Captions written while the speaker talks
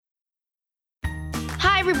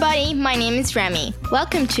everybody, my name is Remy.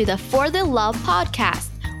 Welcome to the For the Love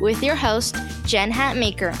podcast with your host, Jen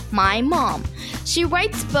Hatmaker, my mom. She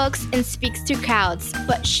writes books and speaks to crowds,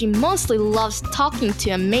 but she mostly loves talking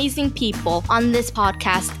to amazing people on this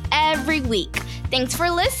podcast every week. Thanks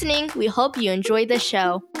for listening. We hope you enjoy the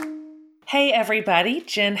show. Hey everybody,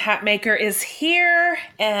 Jen Hatmaker is here,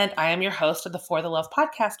 and I am your host of the For the Love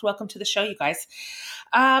podcast. Welcome to the show, you guys.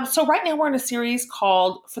 So right now we're in a series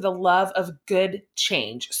called For the Love of Good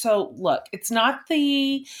Change. So look, it's not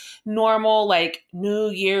the normal like new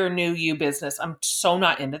year, new you business. I'm so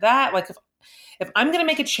not into that. Like if I'm going to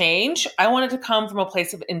make a change, I want it to come from a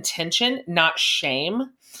place of intention, not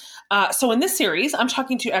shame. So in this series, I'm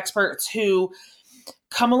talking to experts who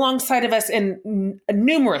come alongside of us in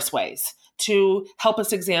numerous ways to help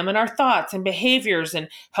us examine our thoughts and behaviors and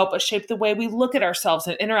help us shape the way we look at ourselves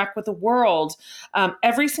and interact with the world.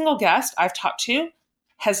 Every single guest I've talked to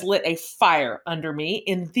has lit a fire under me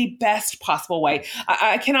in the best possible way.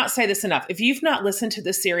 I cannot say this enough. If you've not listened to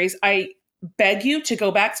this series, I beg you to go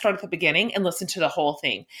back, start at the beginning, and listen to the whole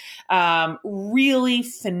thing. Really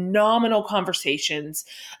phenomenal conversations,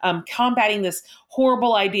 combating this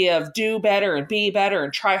horrible idea of do better and be better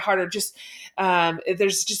and try harder. Just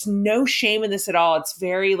there's just no shame in this at all. It's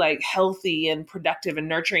very like healthy and productive and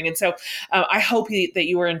nurturing. And so I hope that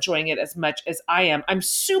you are enjoying it as much as I am. I'm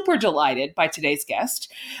super delighted by today's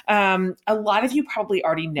guest. A lot of you probably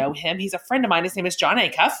already know him. He's a friend of mine. His name is Jon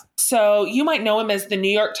Acuff. So you might know him as the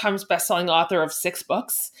New York Times bestselling author of 6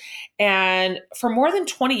 books. And for more than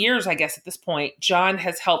 20 years, I guess at this point, Jon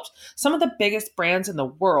has helped some of the biggest brands in the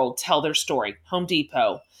world tell their story. Home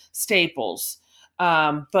Depot, Staples,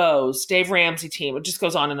 Bose, Dave Ramsey team. It just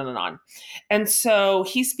goes on and on and on. And so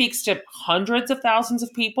he speaks to hundreds of thousands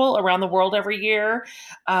of people around the world every year.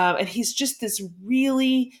 And he's just this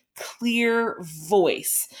really clear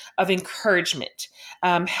voice of encouragement,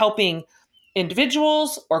 helping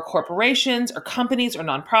individuals or corporations or companies or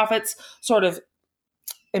nonprofits sort of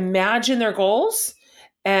imagine their goals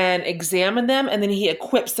and examine them, and then he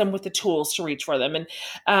equips them with the tools to reach for them.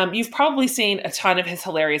 And you've probably seen a ton of his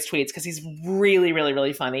hilarious tweets because he's really, really,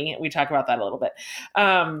 really funny. We talk about that a little bit.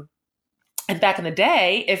 And back in the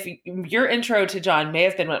day, if your intro to Jon may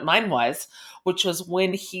have been what mine was, which was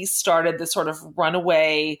when he started this sort of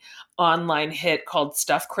runaway online hit called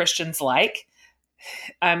Stuff Christians Like.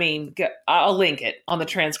 I mean, I'll link it on the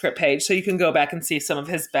transcript page so you can go back and see some of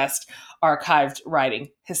his best archived writing.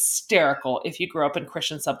 Hysterical if you grew up in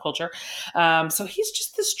Christian subculture. So he's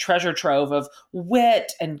just this treasure trove of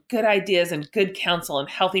wit and good ideas and good counsel and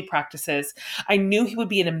healthy practices. I knew he would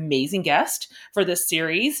be an amazing guest for this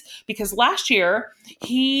series because last year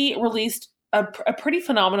he released a pretty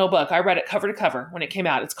phenomenal book. I read it cover to cover when it came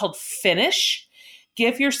out. It's called Finish.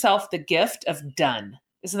 Give Yourself the Gift of Done.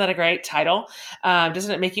 Isn't that a great title?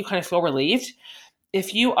 Doesn't it make you kind of feel relieved?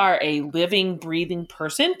 If you are a living, breathing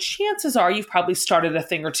person, chances are you've probably started a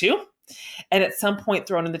thing or two and at some point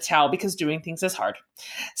thrown in the towel because doing things is hard.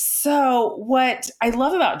 So what I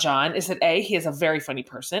love about Jon is that A, he is a very funny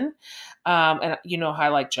person. And you know how I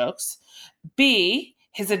like jokes. B,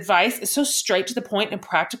 his advice is so straight to the point and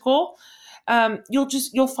practical.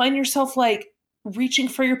 You'll find yourself like reaching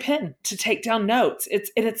for your pen to take down notes.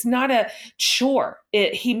 It's not a chore.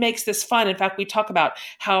 He makes this fun. In fact, we talk about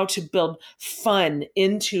how to build fun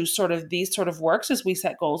into sort of these sort of works as we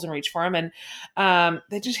set goals and reach for them. And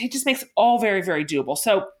he just makes it all very, very doable.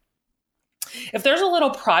 So if there's a little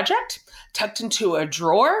project tucked into a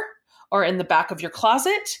drawer or in the back of your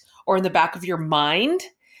closet or in the back of your mind,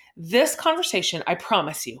 this conversation, I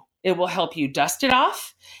promise you, it will help you dust it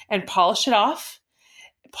off and polish it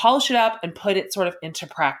up and put it sort of into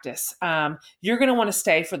practice. You're going to want to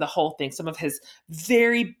stay for the whole thing. Some of his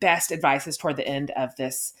very best advice is toward the end of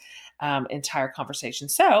this entire conversation.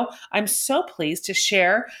 So I'm so pleased to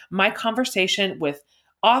share my conversation with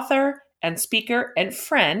author and speaker and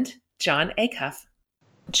friend, Jon Acuff.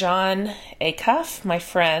 Jon Acuff, my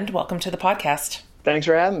friend, welcome to the podcast. Thanks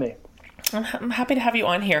for having me. I'm happy to have you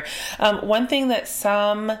on here. One thing that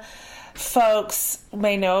some folks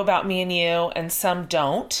may know about me and you, and some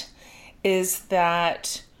don't, is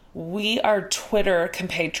that we are Twitter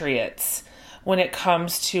compatriots when it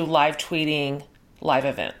comes to live tweeting live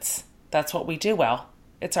events. That's what we do well.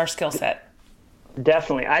 It's our skill set.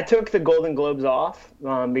 Definitely. I took the Golden Globes off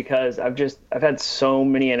because I've had so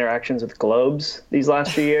many interactions with Globes these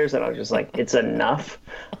last few years that I was just like, it's enough.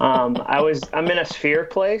 I'm in a Sphere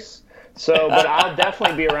place, but I'll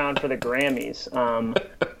definitely be around for the Grammys.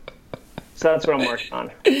 So that's what I'm working on.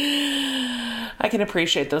 I can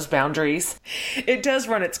appreciate those boundaries. It does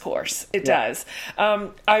run its course. It does.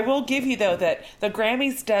 I will give you, though, that the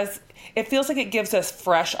Grammys it feels like it gives us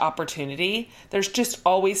fresh opportunity. There's just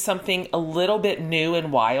always something a little bit new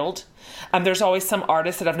and wild. There's always some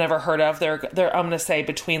artists that I've never heard of. They're I'm going to say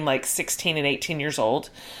between like 16 and 18 years old.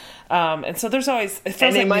 And so there's always, it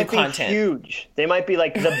feels like new content. They might be huge. They might be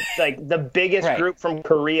like the biggest group from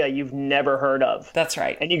Korea you've never heard of. That's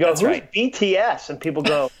right. And you go, who's BTS? And people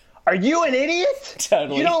go, are you an idiot?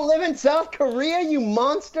 Totally. You don't live in South Korea, you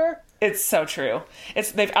monster? It's so true.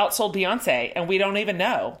 They've outsold Beyonce, and we don't even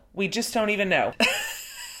know. We just don't even know.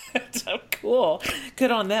 So cool.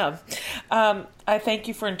 Good on them. I thank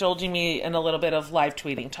you for indulging me in a little bit of live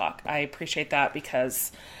tweeting talk. I appreciate that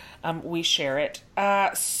because we share it.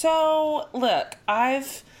 So look,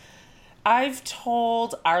 I've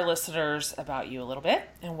told our listeners about you a little bit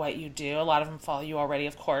and what you do. A lot of them follow you already,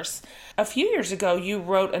 of course. A few years ago, you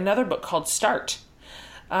wrote another book called Start,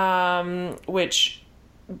 which,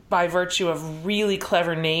 by virtue of really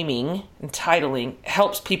clever naming and titling,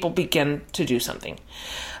 helps people begin to do something.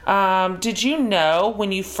 Did you know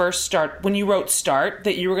when you wrote Start,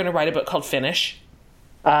 that you were going to write a book called Finish?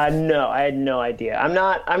 No, I had no idea. I'm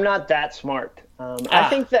not that smart. I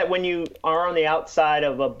think that when you are on the outside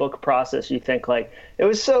of a book process, you think like, it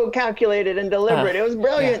was so calculated and deliberate. It was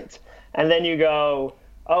brilliant. Yeah. And then you go,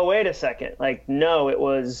 oh, wait a second. Like, no,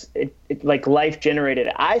 it like life generated.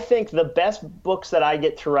 I think the best books that I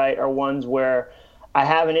get to write are ones where I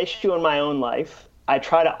have an issue in my own life. I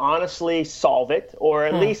try to honestly solve it, or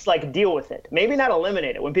at least like deal with it. Maybe not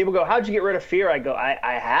eliminate it. When people go, how'd you get rid of fear? I go,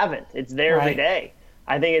 I haven't. It's there every day.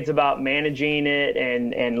 I think it's about managing it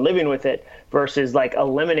and living with it versus like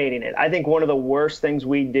eliminating it. I think one of the worst things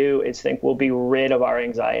we do is think we'll be rid of our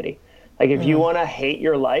anxiety. Like if you want to hate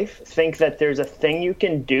your life, think that there's a thing you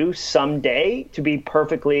can do someday to be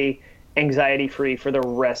perfectly anxiety-free for the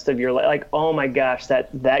rest of your life. Like, oh my gosh,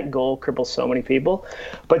 that goal cripples so many people.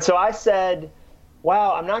 But so I said,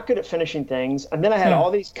 wow, I'm not good at finishing things. And then I had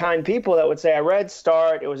all these kind people that would say, I read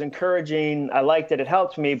Start, it was encouraging, I liked it, it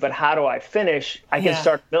helped me, but how do I finish? I can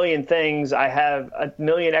start a million things. I have a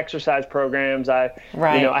million exercise programs. I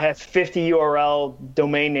have 50 URL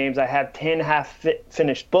domain names. I have 10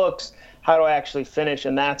 half-finished books. How do I actually finish?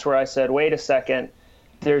 And that's where I said, wait a second,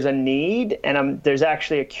 there's a need, and there's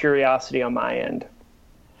actually a curiosity on my end.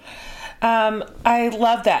 I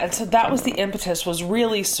love that. And so that was the impetus, was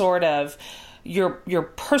really sort of your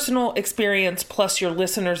personal experience plus your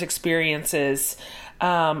listeners' experiences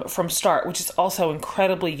from Start, which is also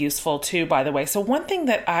incredibly useful too, by the way. So one thing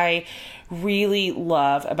that I really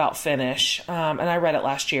love about Finish, and I read it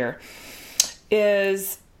last year,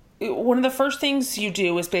 is one of the first things you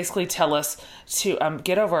do is basically tell us to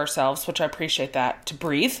get over ourselves, which I appreciate that, to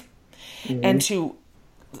breathe, and to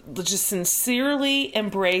just sincerely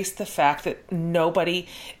embrace the fact that nobody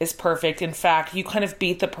is perfect. In fact, you kind of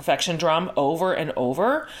beat the perfection drum over and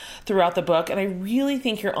over throughout the book. And I really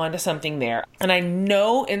think you're onto something there. And I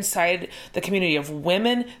know inside the community of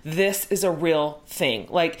women, this is a real thing.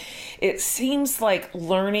 Like, it seems like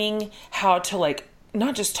learning how to like,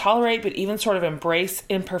 not just tolerate, but even sort of embrace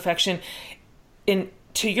imperfection,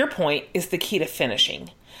 to your point, is the key to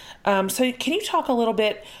finishing. So can you talk a little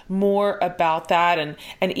bit more about that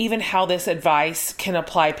and even how this advice can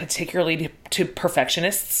apply particularly to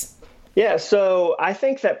perfectionists? Yeah, so I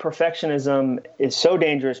think that perfectionism is so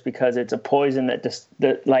dangerous because it's a poison that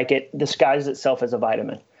it disguises itself as a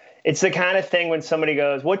vitamin. It's the kind of thing when somebody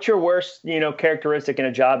goes, what's your worst, characteristic in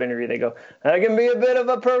a job interview? They go, I can be a bit of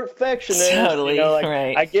a perfectionist. Totally,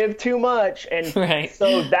 right. I give too much. And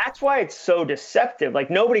so that's why it's so deceptive.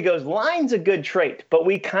 Like nobody goes, lying's a good trait, but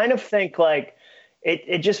we kind of think like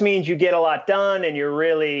it just means you get a lot done and you're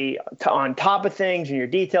really on top of things and you're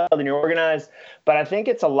detailed and you're organized. But I think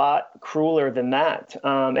it's a lot crueler than that.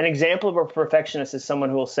 An example of a perfectionist is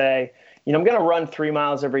someone who will say, I'm going to run 3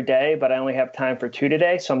 miles every day, but I only have time for 2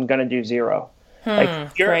 today, so I'm going to do 0.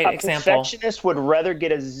 Like great example. Perfectionist would rather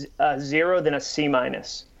get a 0 than a C-.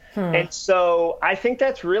 And so I think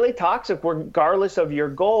that's really toxic regardless of your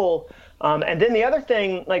goal. And then the other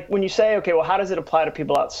thing, like when you say, okay, well, how does it apply to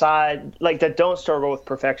people outside, like that don't struggle with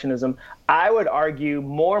perfectionism? I would argue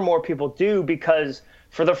more and more people do, because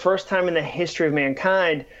for the first time in the history of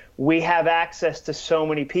mankind, we have access to so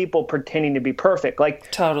many people pretending to be perfect.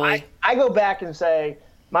 Like totally. I go back and say,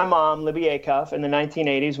 my mom, Libby Acuff, in the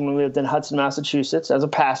 1980s when we lived in Hudson, Massachusetts, as a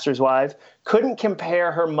pastor's wife, couldn't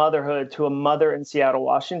compare her motherhood to a mother in Seattle,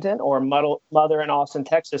 Washington, or a mother in Austin,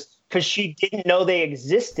 Texas, because she didn't know they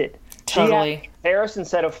existed. Totally. She had a comparison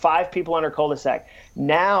set of 5 people on her cul-de-sac.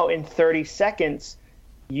 Now, in 30 seconds,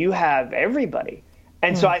 you have everybody.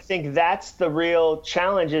 And so I think that's the real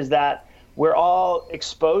challenge, is that we're all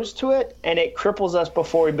exposed to it and it cripples us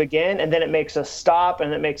before we begin. And then it makes us stop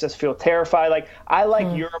and it makes us feel terrified. Like, I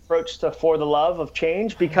like your approach to For the Love of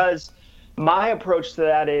Change, because my approach to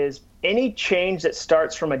that is any change that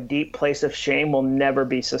starts from a deep place of shame will never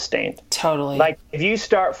be sustained. Totally. Like, if you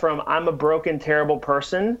start from, I'm a broken, terrible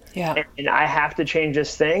person and I have to change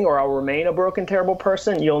this thing or I'll remain a broken, terrible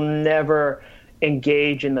person, you'll never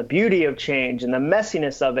engage in the beauty of change and the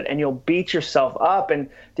messiness of it, and you'll beat yourself up. And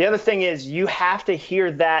the other thing is, you have to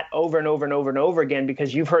hear that over and over and over and over again,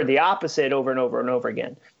 because you've heard the opposite over and over and over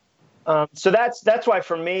again. So that's why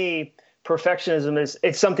for me, perfectionism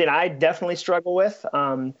it's something I definitely struggle with.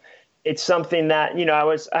 It's something that,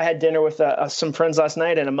 I had dinner with some friends last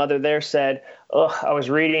night, and a mother there said, I was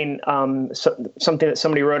reading something that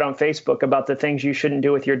somebody wrote on Facebook about the things you shouldn't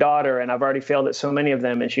do with your daughter, and I've already failed at so many of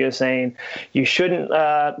them. And she was saying, you shouldn't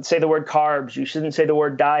say the word carbs, you shouldn't say the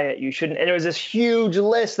word diet, you shouldn't. And it was this huge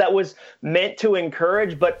list that was meant to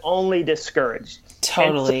encourage, but only discouraged.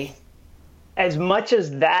 Totally. As much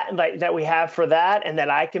as that, like, that we have for that, and that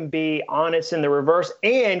I can be honest in the reverse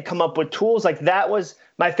and come up with tools, like, that was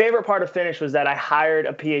my favorite part of Finish, was that I hired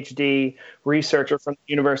a PhD researcher from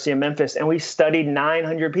the University of Memphis, and we studied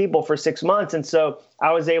 900 people for 6 months. And so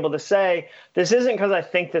I was able to say, this isn't because I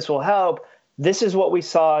think this will help. This is what we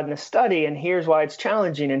saw in the study, and here's why it's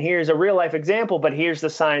challenging, and here's a real life example, but here's the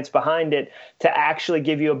science behind it to actually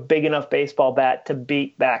give you a big enough baseball bat to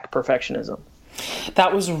beat back perfectionism.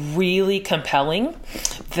 That was really compelling,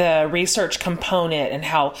 the research component and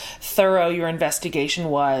how thorough your investigation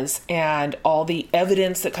was and all the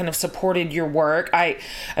evidence that kind of supported your work. I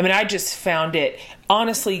just found it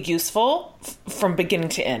honestly useful from beginning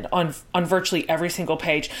to end on virtually every single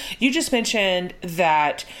page. You just mentioned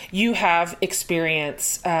that you have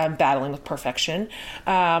experience battling with perfection.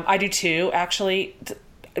 I do too, actually.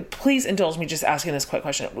 Please indulge me just asking this quick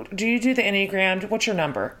question. Do you do the Enneagram? What's your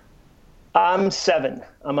number? I'm 7.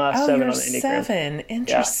 I'm a 7 on the Enneagram. 7.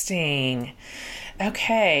 Interesting. Yeah.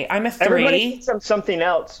 Okay. I'm a 3. Everybody thinks I'm something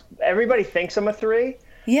else. Everybody thinks I'm a 3.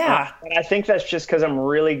 Yeah. And I think that's just because I'm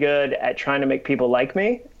really good at trying to make people like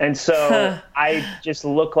me. And so I just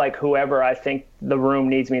look like whoever I think the room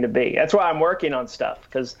needs me to be. That's why I'm working on stuff,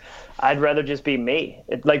 because I'd rather just be me.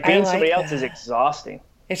 Being somebody else is exhausting.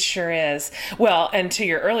 It sure is. Well, and to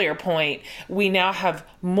your earlier point, we now have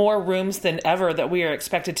more rooms than ever that we are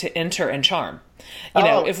expected to enter and charm.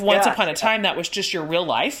 If once upon a time that was just your real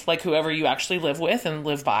life, like whoever you actually live with and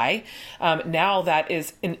live by, now that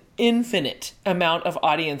is an infinite amount of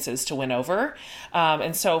audiences to win over.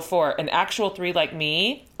 And so for an actual 3 like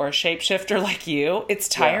me or a shapeshifter like you, it's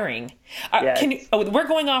tiring. We're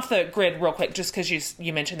going off the grid real quick just because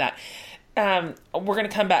you mentioned that. We're going to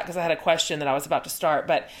come back because I had a question that I was about to start.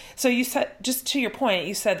 But so you said, just to your point,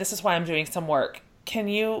 you said, this is why I'm doing some work. Can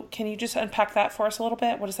you just unpack that for us a little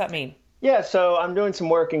bit? What does that mean? Yeah. So I'm doing some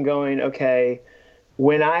work and going, okay,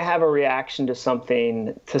 when I have a reaction to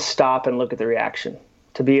something, to stop and look at the reaction,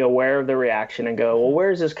 to be aware of the reaction and go, well,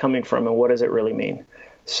 where is this coming from and what does it really mean?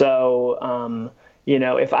 So,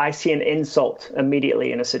 if I see an insult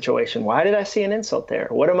immediately in a situation, why did I see an insult there?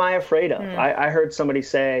 What am I afraid of? I heard somebody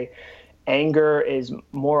say, anger is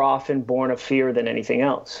more often born of fear than anything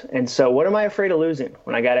else. And so what am I afraid of losing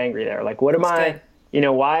when I got angry there? Like, what am I,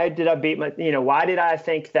 why did I why did I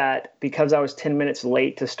think that because I was 10 minutes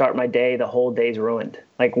late to start my day, the whole day's ruined?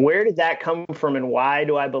 Like, where did that come from and why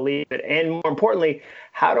do I believe it? And more importantly,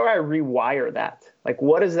 how do I rewire that? Like,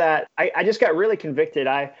 what is that? I just got really convicted.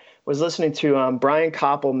 I was listening to Brian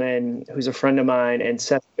Koppelman, who's a friend of mine, and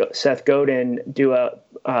Seth Godin do a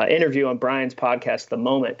interview on Brian's podcast, The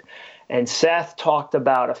Moment. And Seth talked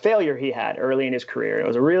about a failure he had early in his career. It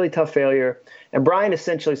was a really tough failure. And Brian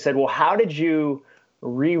essentially said, well, how did you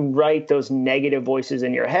rewrite those negative voices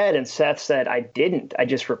in your head? And Seth said, I didn't. I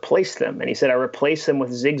just replaced them. And he said, I replaced them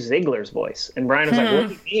with Zig Ziglar's voice. And Brian was like, what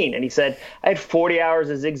do you mean? And he said, I had 40 hours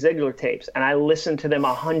of Zig Ziglar tapes, and I listened to them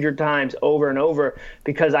 100 times over and over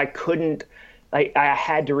because I couldn't, I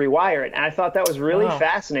had to rewire it. And I thought that was really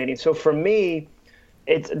fascinating. So for me,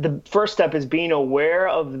 it's the first step is being aware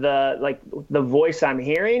of the voice I'm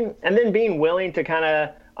hearing, and then being willing to kind of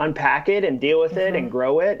unpack it and deal with it and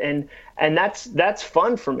grow it. And that's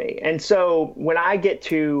fun for me. And so when I get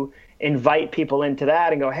to invite people into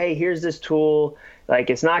that and go, hey, here's this tool, like,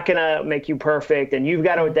 it's not going to make you perfect and you've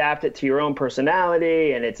got to adapt it to your own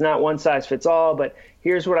personality, and it's not one size fits all, but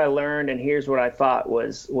here's what I learned and here's what I thought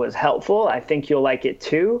was helpful. I think you'll like it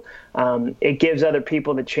too. It gives other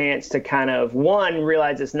people the chance to kind of, one,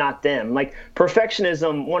 realize it's not them. Like,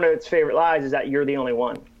 perfectionism, one of its favorite lies is that you're the only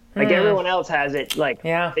one. Like everyone else has it. Like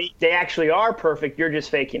they actually are perfect. You're just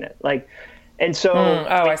faking it. Like, and so.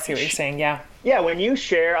 I see what you're saying. Yeah. Yeah. When you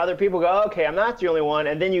share, other people go, okay, I'm not the only one.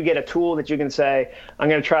 And then you get a tool that you can say, I'm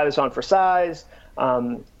going to try this on for size.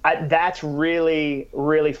 That's really,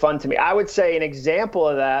 really fun to me. I would say an example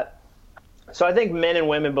of that. So I think men and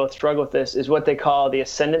women both struggle with this, is what they call the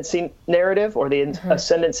ascendancy narrative, or the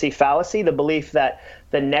ascendancy fallacy, the belief that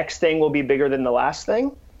the next thing will be bigger than the last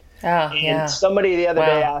thing. And somebody the other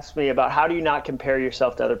day asked me about how do you not compare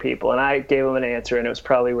yourself to other people? And I gave them an answer, and it was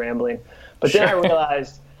probably rambling. But then I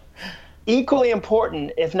realized equally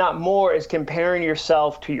important, if not more, is comparing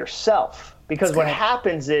yourself to yourself. Because what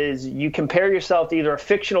happens is you compare yourself to either a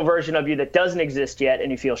fictional version of you that doesn't exist yet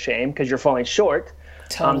and you feel shame because you're falling short.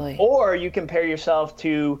 Totally. Or you compare yourself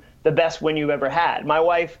to the best win you've ever had. My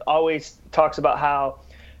wife always talks about how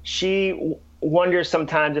she wonders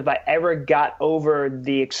sometimes if I ever got over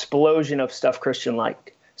the explosion of Stuff Christian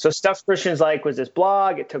Liked. So Stuff Christians Like was this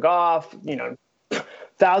blog. It took off.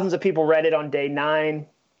 Thousands of people read it on day 9.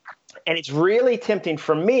 And it's really tempting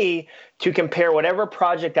for me to compare whatever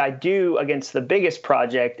project I do against the biggest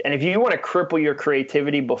project. And if you want to cripple your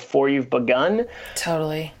creativity before you've begun,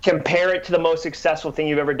 totally compare it to the most successful thing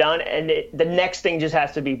you've ever done. And the next thing just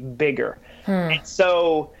has to be bigger. And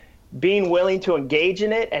so being willing to engage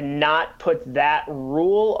in it and not put that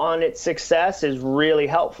rule on its success is really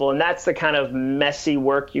helpful. And that's the kind of messy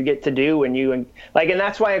work you get to do when you and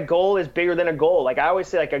that's why a goal is bigger than a goal. Like I always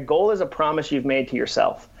say, like a goal is a promise you've made to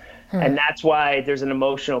yourself. And that's why there's an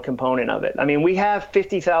emotional component of it. I mean, we have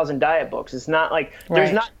 50,000 diet books. It's not like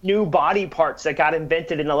there's not new body parts that got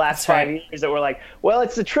invented in the last 5 years that were like, well,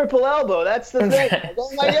 it's the triple elbow. That's the thing. Like,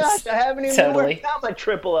 oh my gosh, I haven't even worked out my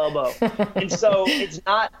triple elbow. And so it's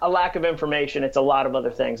not a lack of information. It's a lot of other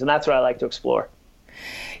things. And that's what I like to explore.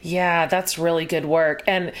 Yeah, that's really good work.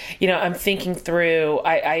 And, I'm thinking through,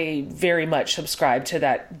 I very much subscribe to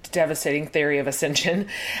that devastating theory of ascension.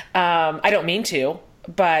 I don't mean to.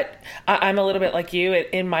 But I'm a little bit like you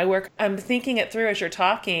in my work. I'm thinking it through as you're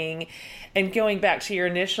talking and going back to your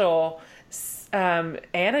initial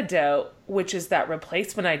antidote, which is that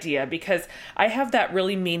replacement idea, because I have that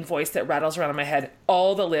really mean voice that rattles around in my head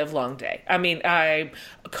all the live long day. I mean, I'm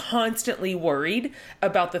constantly worried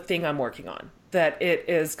about the thing I'm working on, that it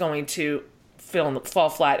is going to fall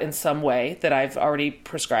flat in some way that I've already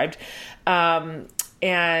prescribed. But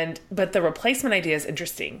the replacement idea is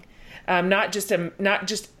interesting. Not just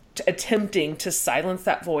attempting to silence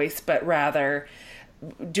that voice, but rather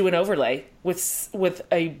do an overlay with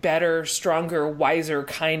a better, stronger, wiser,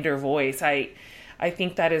 kinder voice. I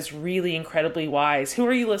think that is really incredibly wise. Who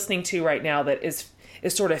are you listening to right now that is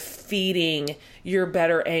sort of feeding your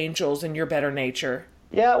better angels and your better nature?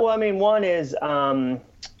 Yeah, well, I mean, one is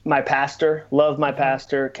my pastor. Love my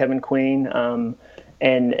pastor, Kevin Queen.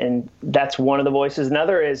 And that's one of the voices.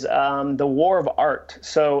 Another is The War of Art.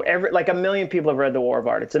 So a million people have read The War of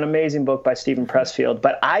Art. It's an amazing book by Stephen Pressfield,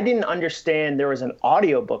 but I didn't understand there was an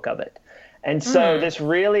audio book of it. And so this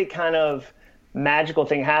really kind of magical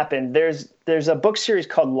thing happened. There's a book series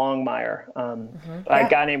called Longmire by a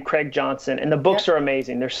guy named Craig Johnson, and the books are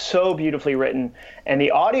amazing. They're so beautifully written. And the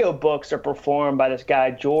audio books are performed by this guy,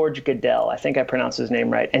 George Goodell. I think I pronounced his name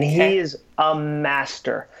right. And he is a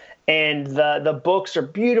master. And the books are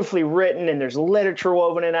beautifully written, and there's literature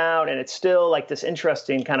woven it out, and it's still like this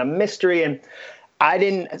interesting kind of mystery. And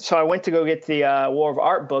so I went to go get the War of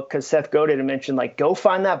Art book because Seth Godin had mentioned, like, go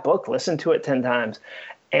find that book, listen to it 10 times.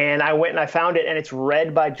 And I went and I found it, and it's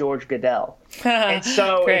read by George Goodell. And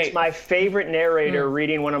so it's my favorite narrator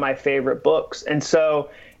reading one of my favorite books. And so,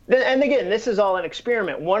 and again, this is all an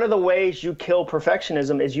experiment. One of the ways you kill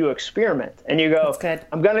perfectionism is you experiment. And you go,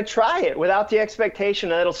 I'm going to try it without the expectation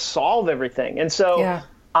that it'll solve everything. And so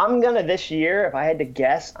I'm going to, this year, if I had to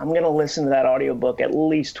guess, I'm going to listen to that audiobook at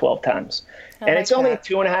least 12 times. And it's only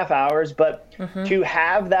 2.5 hours, but to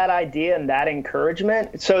have that idea and that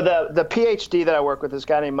encouragement. So the PhD that I work with, this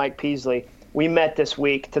guy named Mike Peasley, we met this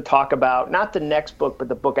week to talk about not the next book, but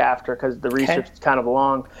the book after, because the research is kind of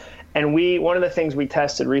long. And one of the things we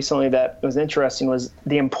tested recently that was interesting was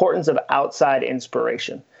the importance of outside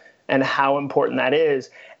inspiration and how important that is.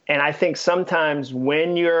 And I think sometimes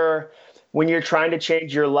when you're trying to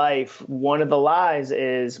change your life, one of the lies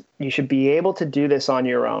is you should be able to do this on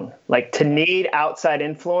your own. Like, to need outside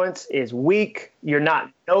influence is weak. You're not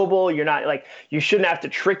noble. You're not, like, you shouldn't have to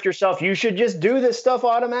trick yourself. You should just do this stuff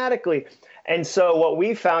automatically. And so what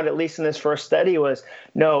we found, at least in this first study, was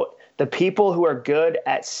no, the people who are good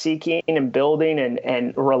at seeking and building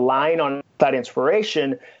and relying on that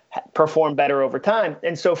inspiration perform better over time.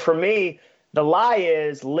 And so for me, The lie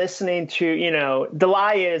is listening to, the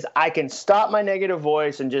lie is I can stop my negative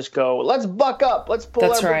voice and just go, let's buck up. Let's pull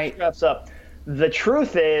That's our right. bootstraps up. The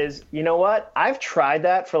truth is, you know what? I've tried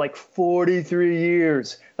that for like 43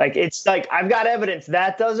 years. Like, it's like, I've got evidence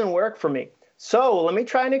that doesn't work for me. So let me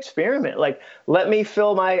try an experiment. Like, let me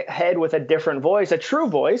fill my head with a different voice, a true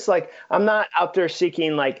voice. Like, I'm not out there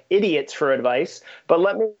seeking like idiots for advice, but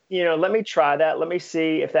let me try that. Let me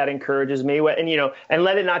see if that encourages me. And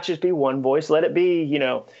let it not just be one voice. Let it be,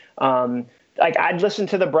 like I'd listen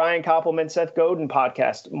to the Brian Koppelman, Seth Godin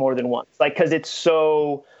podcast more than once, like, cause it's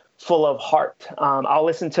so full of heart. I'll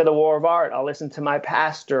listen to the War of Art. I'll listen to my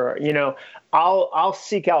pastor, I'll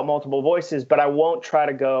seek out multiple voices, but I won't try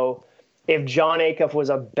to go, if Jon Acuff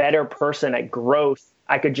was a better person at growth,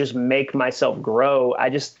 I could just make myself grow.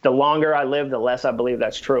 The longer I live, the less I believe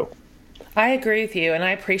that's true. I agree with you, and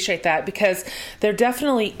I appreciate that, because there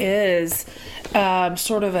definitely is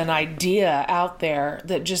sort of an idea out there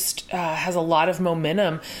that just has a lot of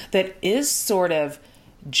momentum that is sort of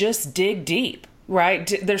just dig deep,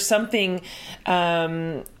 right? There's something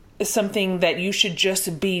that you should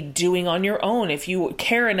just be doing on your own if you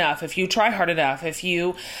care enough, if you try hard enough, if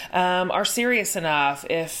you are serious enough,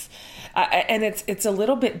 and it's a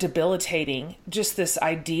little bit debilitating, just this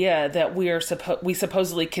idea that we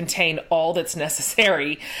supposedly contain all that's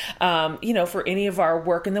necessary, for any of our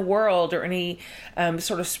work in the world or any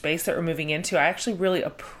sort of space that we're moving into. I actually really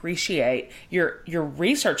appreciate your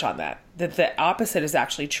research on that the opposite is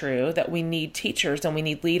actually true, that we need teachers and we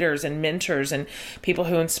need leaders and mentors and people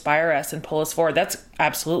who inspire us and pull us forward. That's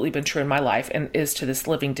absolutely been true in my life and is to this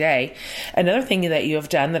living day. Another thing that you have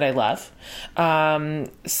done that I love,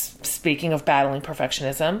 speaking of battling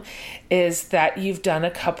perfectionism, is that you've done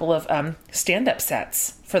a couple of stand-up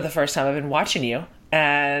sets for the first time. I've been watching you,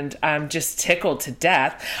 and I'm just tickled to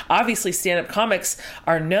death. Obviously, stand-up comics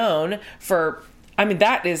are known for,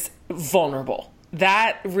 that is vulnerable.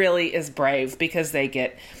 That really is brave, because they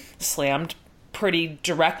get slammed pretty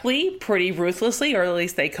directly, pretty ruthlessly, or at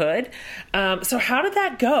least they could. So how did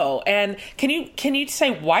that go? And can you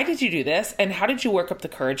say, why did you do this? And how did you work up the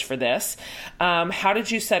courage for this? How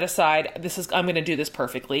did you set aside, I'm going to do this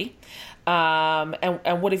perfectly?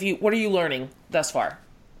 And what are you learning thus far?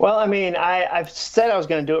 Well, I've said I was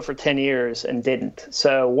going to do it for 10 years and didn't.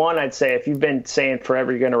 So one, I'd say if you've been saying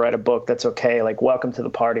forever you're going to write a book, that's okay. Like, welcome to the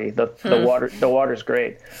party. The water's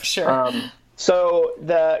great. Sure. So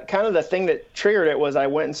the thing that triggered it was I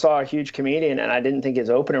went and saw a huge comedian, and I didn't think his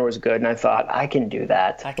opener was good. And I thought, I can do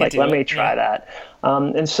that. Let me try that.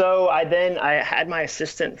 And so I had my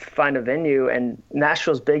assistant find a venue, and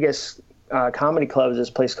Nashville's biggest comedy club is this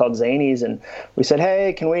place called Zanies. And we said,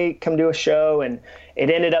 hey, can we come do a show? And it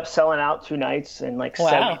ended up selling out 2 nights in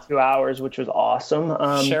 72 hours, which was awesome.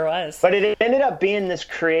 Sure was. But it ended up being this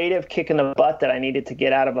creative kick in the butt that I needed to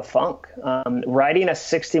get out of a funk. Writing a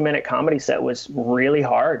 60-minute comedy set was really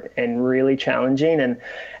hard and really challenging.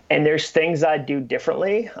 And there's things I'd do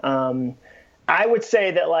differently. I would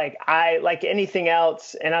say that like anything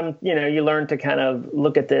else, and you learn to kind of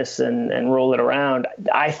look at this and roll it around.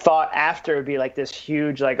 I thought after it'd be like this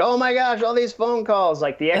huge, like, oh my gosh, all these phone calls,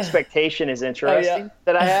 like the expectation is interesting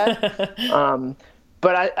that I had.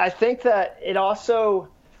 But I think that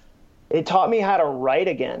it taught me how to write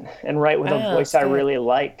again and write with a voice I really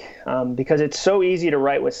like. Because it's so easy to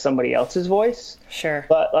write with somebody else's voice. Sure.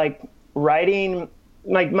 But like writing,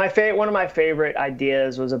 like one of my favorite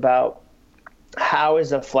ideas was about, how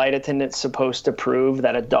is a flight attendant supposed to prove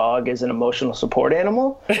that a dog is an emotional support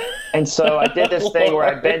animal? And so I did this thing where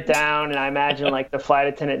I bent down and I imagined like the flight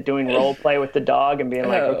attendant doing role play with the dog and being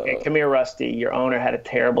like, okay, come here, Rusty. Your owner had a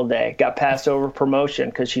terrible day. Got passed over promotion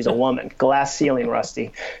because she's a woman. Glass ceiling,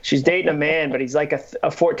 Rusty. She's dating a man, but he's like a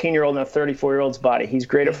 14-year-old in a 34-year-old's body. He's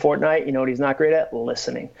great at Fortnite. You know what he's not great at?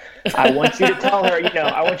 Listening. I want you to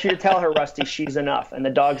tell her, Rusty, she's enough. And the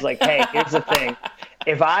dog's like, hey, here's the thing.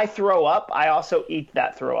 If I throw up, I also eat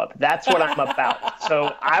that throw up. That's what I'm about.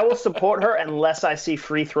 So I will support her unless I see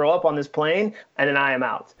free throw up on this plane, and then I am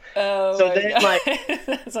out. Oh, so then,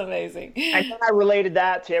 that's amazing. And then I related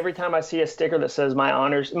that to every time I see a sticker that says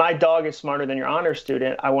my dog is smarter than your honors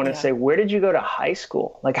student. I want to say, where did you go to high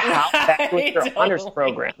school? Like, how that was your honors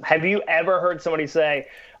program? Have you ever heard somebody say,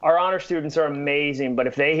 our honor students are amazing, but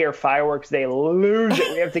if they hear fireworks, they lose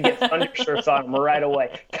it. We have to get thundershirts on them right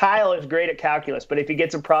away. Kyle is great at calculus, but if he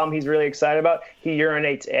gets a problem he's really excited about, he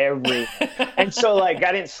urinates every. And so, like,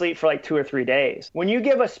 I didn't sleep for like 2 or 3 days. When you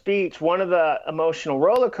give a speech, one of the emotional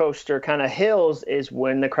roller coaster kind of hills is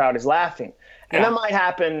when the crowd is laughing. And that might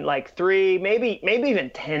happen like 3, maybe even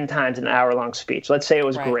 10 times in an hour-long speech. Let's say it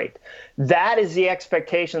was great. That is the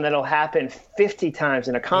expectation that it'll happen 50 times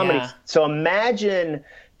in a comedy. Yeah. So imagine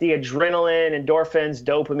the adrenaline, endorphins,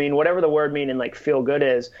 dopamine, whatever the word meaning like feel good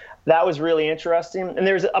is. That was really interesting. And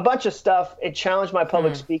there's a bunch of stuff. It challenged my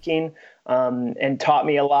public speaking and taught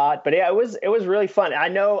me a lot. But yeah, it was really fun.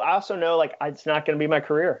 I also know like it's not going to be my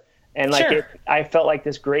career. And like I felt like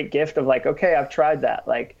this great gift of like, okay, I've tried that.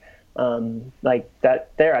 Like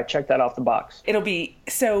that there, I checked that off the box. It'll be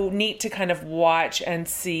so neat to kind of watch and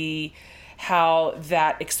see how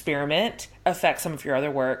that experiment affects some of your other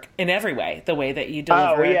work in every way, the way that you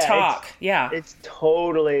deliver and talk. It's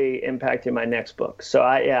totally impacting my next book. So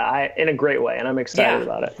I in a great way, and I'm excited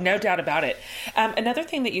about it. No doubt about it. Another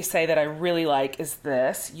thing that you say that I really like is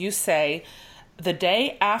this. You say, the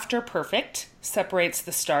day after perfect separates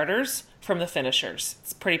the starters from the finishers.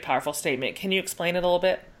 It's a pretty powerful statement. Can you explain it a little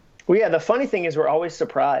bit? Well, yeah, the funny thing is we're always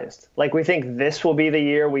surprised. Like we think this will be the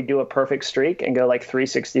year we do a perfect streak and go like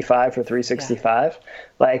 365 for 365.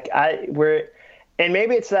 Yeah. And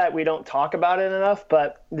maybe it's that we don't talk about it enough,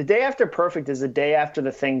 but the day after perfect is the day after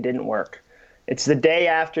the thing didn't work. It's the day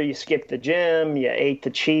after you skipped the gym, you ate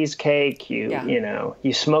the cheesecake,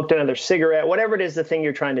 you smoked another cigarette, whatever it is, the thing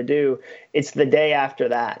you're trying to do, it's the day after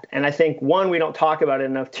that. And I think 1, we don't talk about it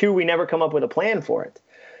enough. 2, we never come up with a plan for it.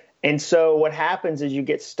 And so what happens is you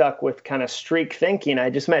get stuck with kind of streak thinking.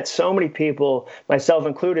 I just met so many people, myself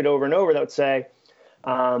included, over and over that would say,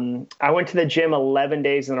 I went to the gym 11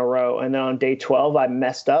 days in a row, and then on day 12, I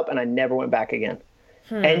messed up and I never went back again.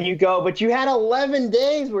 And you go, but you had 11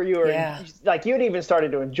 days where you were like, you had even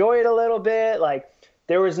started to enjoy it a little bit. Like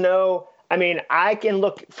there was I can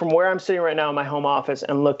look from where I'm sitting right now in my home office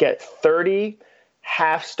and look at 30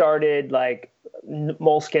 half-started like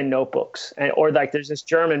Moleskine notebooks, or like there's this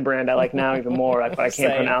German brand I like now even more, but I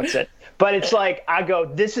can't pronounce it. But it's like I go,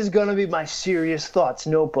 this is gonna be my serious thoughts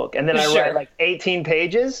notebook, and then I write like 18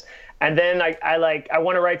 pages, and then I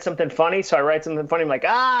want to write something funny, so I write something funny. I'm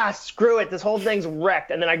like, screw it, this whole thing's wrecked,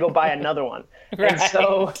 and then I go buy another one. Right. And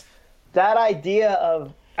so that idea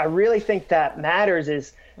of, I really think that matters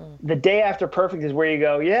is the day after perfect is where you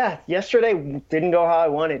go, yesterday didn't go how I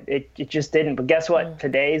wanted. It just didn't. But guess what?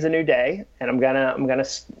 Today is a new day, and I'm gonna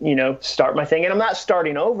start my thing. And I'm not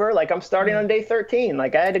starting over. Like I'm starting on day 13.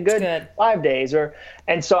 Like I had a good 5 days,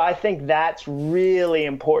 and so I think that's really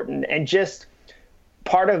important. And just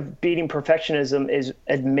part of beating perfectionism is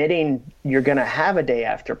admitting you're gonna have a day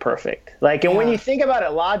after perfect. Like, and when you think about it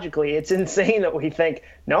logically, it's insane that we think,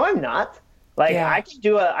 no, I'm not. Like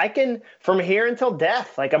I can from here until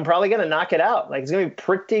death, like I'm probably going to knock it out. Like it's going to be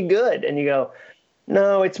pretty good. And you go,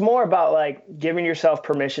 no, it's more about like giving yourself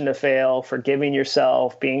permission to fail, forgiving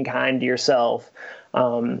yourself, being kind to yourself.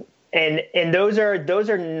 And those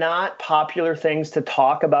are not popular things to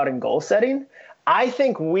talk about in goal setting. I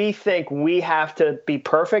think we have to be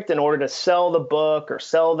perfect in order to sell the book or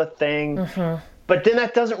sell the thing. Mm-hmm. But then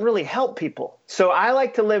that doesn't really help people. So I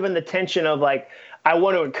like to live in the tension of like, I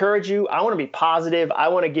want to encourage you. I want to be positive. I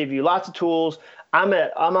want to give you lots of tools. I'm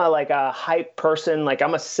a hype person. Like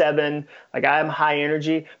I'm a 7, like I'm high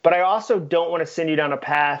energy, but I also don't want to send you down a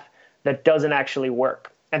path that doesn't actually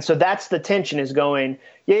work. And so that's the tension is going,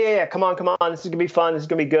 come on. This is gonna be fun. This is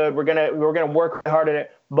gonna be good. We're gonna work really hard at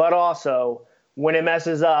it. But also when it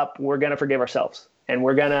messes up, we're gonna forgive ourselves and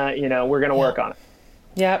we're gonna work on it.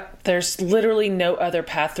 Yep. There's literally no other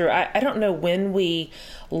path through. I don't know when we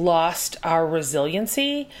lost our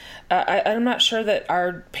resiliency. I'm not sure that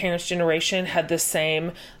our parents' generation had the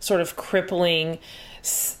same sort of crippling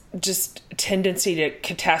just tendency to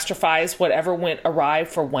catastrophize whatever went awry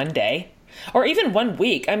for one day or even 1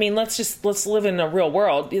 week. I mean, let's live in a real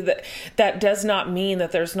world. That does not mean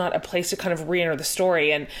that there's not a place to kind of re-enter the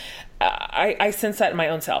story. And I sense that in my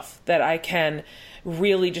own self, that I can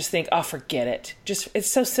really just think, forget it. Just, it's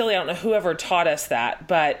so silly. I don't know whoever taught us that,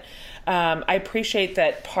 but I appreciate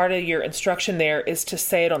that part of your instruction there is to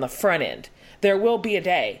say it on the front end. There will be a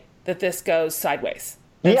day that this goes sideways.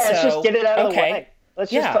 Let's just get it out of the way.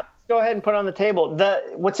 Let's just go ahead and put it on the table.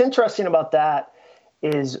 What's interesting about that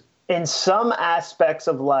is in some aspects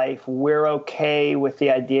of life, we're okay with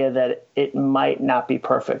the idea that it might not be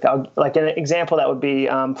perfect. Like an example that would be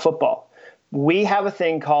football. We have a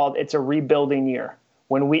thing called it's a rebuilding year.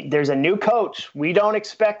 When there's a new coach, we don't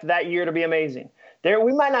expect that year to be amazing.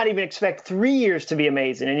 We might not even expect 3 years to be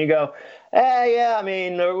amazing. And you go, I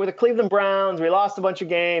mean, with the Cleveland Browns, we lost a bunch of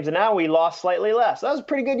games, and now we lost slightly less. That was a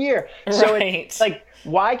pretty good year. Right. So it's like,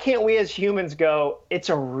 why can't we as humans go, it's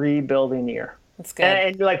a rebuilding year? That's good.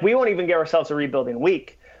 And like, we won't even give ourselves a rebuilding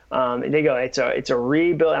week. They go, it's a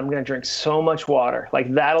rebuild. I'm going to drink so much water.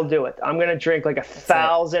 Like, that'll do it. I'm going to drink like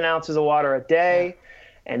 1,000 ounces of water a day.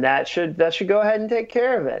 And that should go ahead and take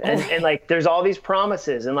care of it. And like, there's all these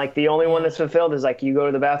promises, and like the only one that's fulfilled is like you go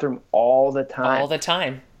to the bathroom all the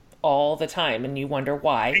time. And you wonder,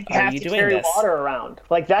 why are you doing this? You have to carry water around.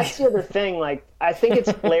 Like, that's the other thing. Like, I think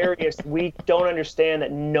it's hilarious. We don't understand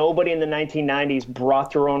that nobody in the 1990s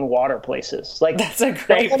brought their own water places. Like, that's a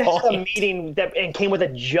great point. Someone had a meeting and came with a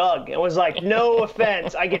jug and was like, no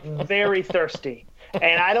offense, I get very thirsty.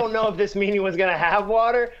 And I don't know if this meeting was going to have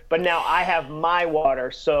water, but now I have my water,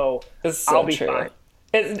 so I'll be fine.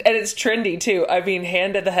 And it's trendy, too. I mean,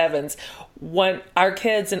 hand to the heavens. When our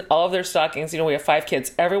kids and all of their stockings, we have 5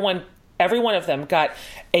 kids, every one of them got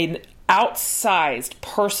an outsized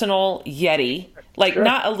personal Yeti, like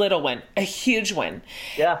not a little one, a huge one,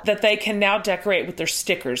 that they can now decorate with their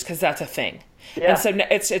stickers, because that's a thing. Yeah. And so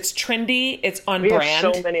it's trendy, it's on brand. We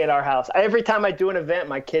have so many at our house. Every time I do an event,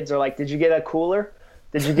 my kids are like, did you get a cooler?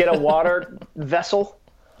 Did you get a water vessel?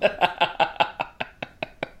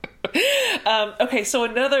 Okay, so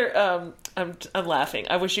another, I'm laughing.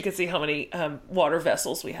 I wish you could see how many water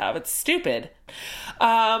vessels we have. It's stupid.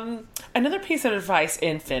 Another piece of advice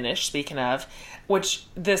in Finnish, speaking of, which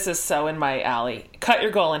this is so in my alley, cut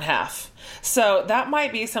your goal in half. So that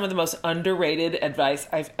might be some of the most underrated advice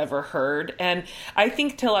I've ever heard. And I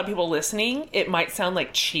think to a lot of people listening, it might sound like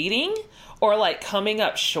cheating or like coming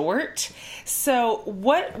up short. So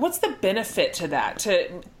what's the benefit to that?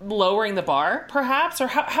 To lowering the bar, perhaps? Or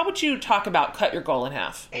how would you talk about cut your goal in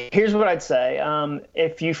half? Here's what I'd say.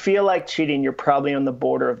 If you feel like cheating, you're probably on the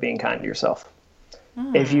border of being kind to yourself.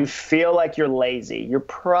 If you feel like you're lazy, you're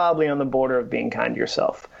probably on the border of being kind to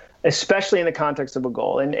yourself, especially in the context of a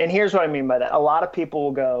goal. And here's what I mean by that. A lot of people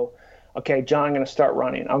will go, okay, John, I'm going to start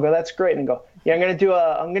running. I'll go, that's great. And they go, yeah, I'm going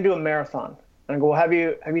to do a marathon. And I go, well, have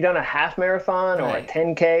you done a half marathon or a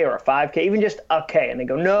 10K or a 5K, even just a K? And they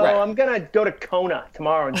go, no, I'm going to go to Kona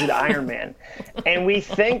tomorrow and do the Ironman. And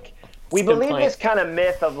we believe this kind of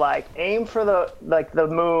myth of like, aim for the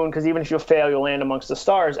moon, because even if you fail, you'll land amongst the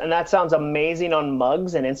stars. And that sounds amazing on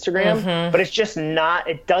mugs and Instagram, but it's just not,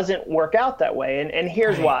 it doesn't work out that way. And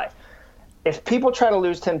here's why. If people try to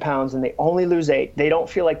lose 10 pounds and they only lose 8, they don't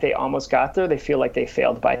feel like they almost got there. They feel like they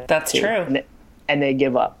failed by 2. That's true. And they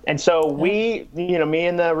give up. And so me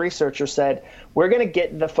and the researcher said, we're going to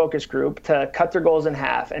get the focus group to cut their goals in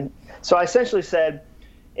half. And so I essentially said,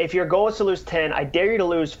 if your goal is to lose 10, I dare you to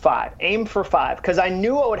lose 5. Aim for 5. Because I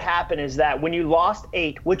knew what would happen is that when you lost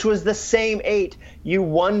 8, which was the same 8, you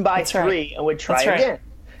won by 3 and would try again.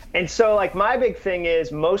 And so like my big thing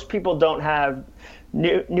is most people don't have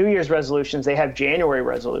New Year's resolutions. They have January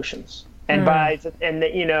resolutions. And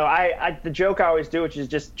the joke I always do, which is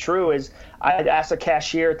just true, is I asked a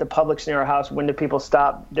cashier at the Publix near our house, when do people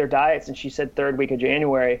stop their diets? And she said 3rd week of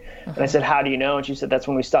January. And I said, how do you know? And she said, that's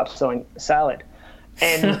when we stopped selling salad.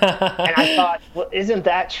 And I thought, well, isn't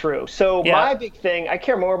that true? So my big thing, I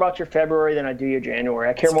care more about your February than I do your January.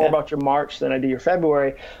 I care more about your March than I do your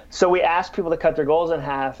February. So we asked people to cut their goals in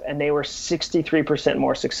half, and they were 63%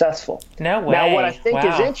 more successful. No way. Now, what I think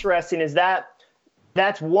is interesting is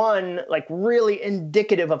that's one, like, really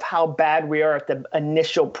indicative of how bad we are at the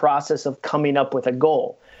initial process of coming up with a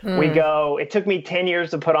goal. We go, it took me 10 years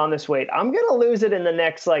to put on this weight. I'm going to lose it in the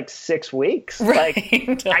next, 6 weeks. Right.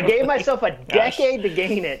 I gave myself a decade to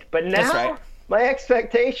gain it. But now my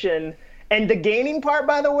expectation, and the gaining part,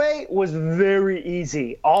 by the way, was very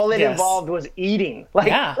easy. All it involved was eating.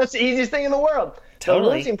 That's the easiest thing in the world. Totally.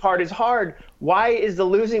 The losing part is hard. Why is the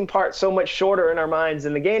losing part so much shorter in our minds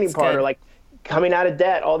than the gaining part? Or coming out of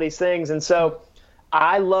debt, all these things. And so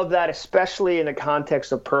I love that, especially in the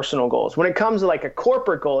context of personal goals. When it comes to a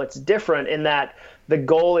corporate goal, it's different in that the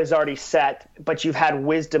goal is already set, but you've had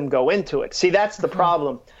wisdom go into it. See, that's the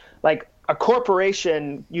problem. Like, a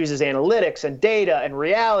corporation uses analytics and data and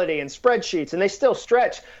reality and spreadsheets, and they still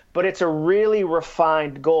stretch, but it's a really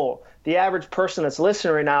refined goal. The average person that's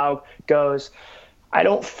listening right now goes, I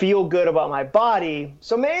don't feel good about my body,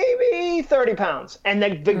 so maybe 30 pounds. And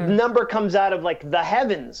the number comes out of the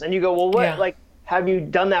heavens. And you go, well, what, have you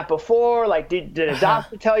done that before? Did a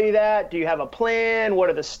doctor tell you that? Do you have a plan? What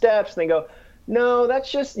are the steps? And they go, no,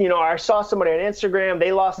 that's just, I saw somebody on Instagram,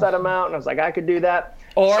 they lost that amount. And I was like, I could do that.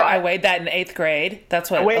 Or I weighed that in 8th grade. That's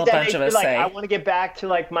what a bunch of us say. I want to get back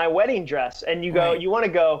to my wedding dress. And you go, you want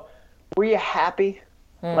to go, were you happy?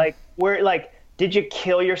 Did you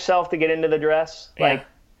kill yourself to get into the dress?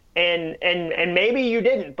 And maybe you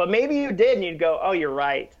didn't, but maybe you did, and you'd go, oh, you're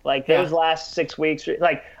right. Those last 6 weeks,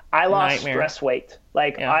 I lost Nightmare. stress weight.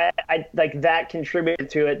 Like Yeah. I like that contributed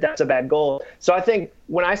to it. That's a bad goal. So I think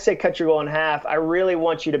when I say cut your goal in half, I really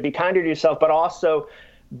want you to be kinder to yourself, but also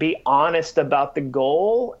be honest about the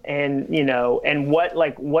goal and, and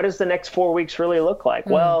what does the next 4 weeks really look like?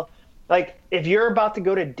 Well, like if you're about to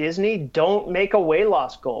go to Disney, don't make a weight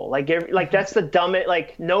loss goal. Like that's the dumbest,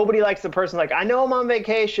 like nobody likes the person like, I know I'm on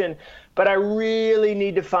vacation, but I really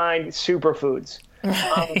need to find superfoods.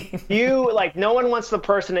 No one wants the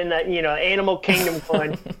person in that, animal kingdom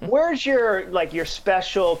going, where's your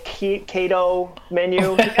special keto menu?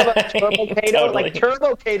 You have a turbo keto? Totally. Like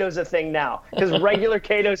turbo keto's a thing now because regular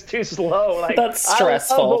keto's too slow. Like That's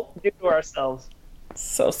stressful. I love what we do to ourselves.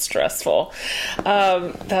 So stressful.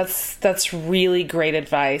 That's really great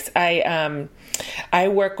advice. I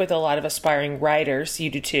work with a lot of aspiring writers.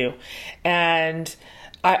 You do too. And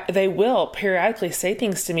they will periodically say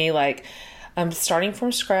things to me like, I'm starting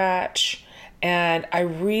from scratch and I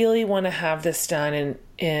really want to have this done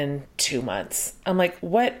in 2 months. I'm like,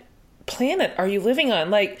 what planet are you living on?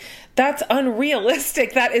 Like, that's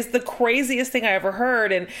unrealistic. That is the craziest thing I ever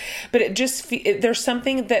heard. But it just, there's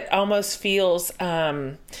something that almost feels,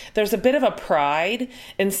 there's a bit of a pride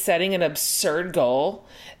in setting an absurd goal,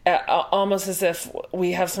 almost as if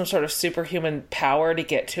we have some sort of superhuman power to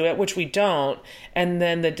get to it, which we don't. And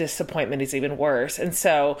then the disappointment is even worse. And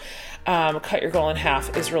so, cut your goal in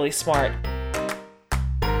half is really smart.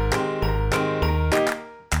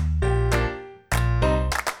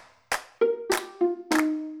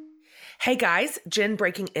 Hey guys, Jen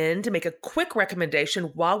breaking in to make a quick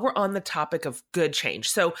recommendation while we're on the topic of good change.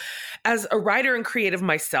 So as a writer and creative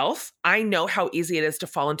myself, I know how easy it is to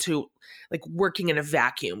fall into like working in a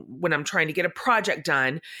vacuum when I'm trying to get a project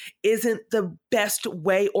done isn't the best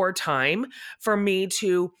way or time for me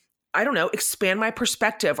to, expand my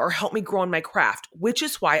perspective or help me grow in my craft, which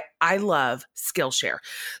is why I love Skillshare.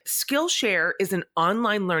 Skillshare is an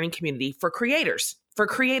online learning community for creators, for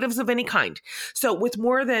creatives of any kind. So with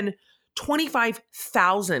more than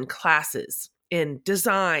 25,000 classes in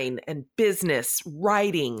design and business,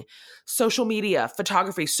 writing, social media,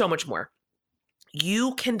 photography, so much more.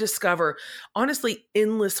 You can discover, honestly,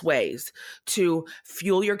 endless ways to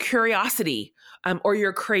fuel your curiosity or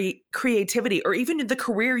your creativity or even the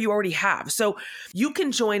career you already have. So you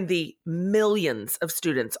can join the millions of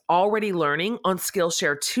students already learning on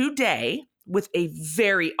Skillshare today with a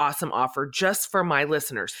very awesome offer just for my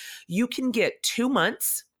listeners. You can get 2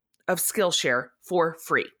 months of Skillshare for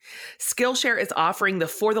free. Skillshare is offering the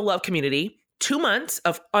For the Love community 2 months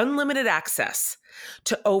of unlimited access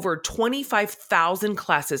to over 25,000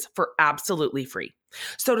 classes for absolutely free.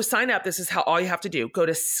 So to sign up, this is how all you have to do. Go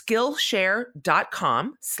to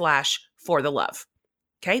Skillshare.com/forthelove.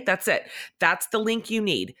 Okay, that's it. That's the link you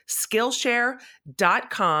need.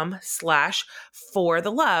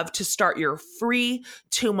 Skillshare.com/forthelove to start your free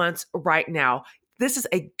 2 months right now. This is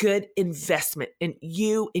a good investment in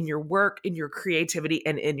you, in your work, in your creativity,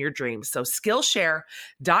 and in your dreams. So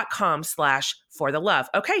Skillshare.com/forthelove.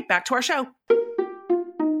 Okay, back to our show.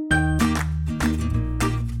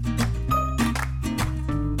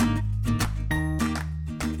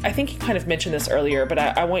 I think you kind of mentioned this earlier, but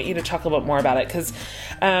I want you to talk a little bit more about it because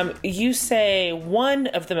you say one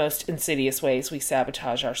of the most insidious ways we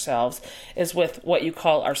sabotage ourselves is with what you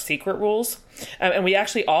call our secret rules. And we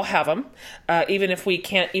actually all have them, even if we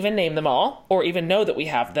can't even name them all or even know that we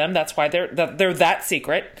have them. That's why they're that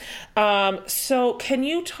secret. So can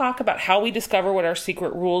you talk about how we discover what our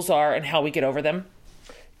secret rules are and how we get over them?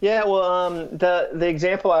 Yeah, well, the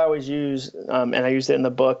example I always use, and I use it in the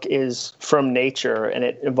book, is from nature, and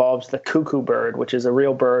it involves the cuckoo bird, which is a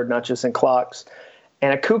real bird, not just in clocks.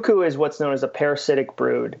 And a cuckoo is what's known as a parasitic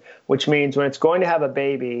brood, which means when it's going to have a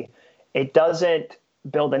baby, it doesn't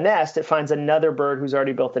build a nest. It finds another bird who's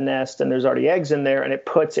already built a nest, and there's already eggs in there, and it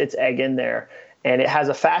puts its egg in there. And it has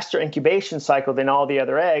a faster incubation cycle than all the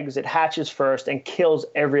other eggs. It hatches first and kills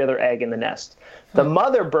every other egg in the nest. The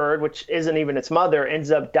mother bird, which isn't even its mother, ends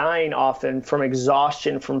up dying often from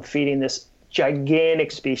exhaustion from feeding this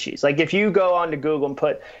gigantic species. Like if you go onto Google and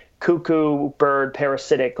put cuckoo bird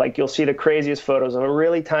parasitic, like you'll see the craziest photos of a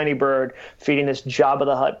really tiny bird feeding this Jabba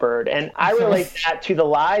the Hutt bird. And I relate that to the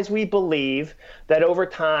lies we believe that over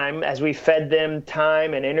time, as we fed them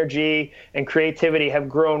time and energy and creativity, have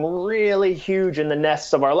grown really huge in the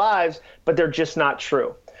nests of our lives, but they're just not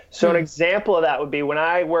true. So an example of that would be when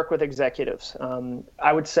I work with executives.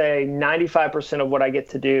 I would say 95% of what I get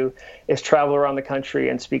to do is travel around the country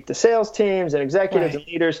and speak to sales teams and executives and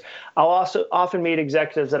leaders. I'll also often meet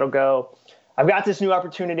executives that'll go, I've got this new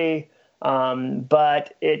opportunity.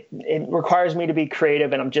 But it requires me to be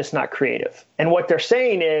creative, and I'm just not creative. And what they're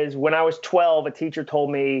saying is, when I was 12, a teacher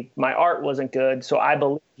told me my art wasn't good. So I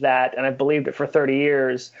believed that, and I've believed it for 30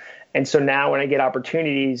 years. And so now when I get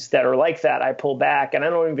opportunities that are like that, I pull back, and I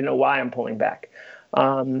don't even know why I'm pulling back.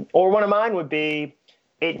 Or one of mine would be,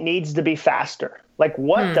 it needs to be faster. Like,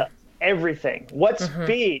 what does everything? What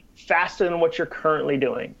speed faster than what you're currently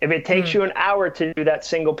doing? If it takes you an hour to do that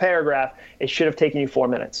single paragraph, it should have taken you 4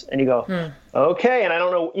 minutes. And you go, okay. And I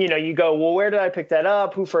don't know, you go, well, where did I pick that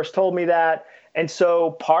up? Who first told me that? And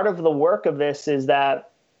so part of the work of this is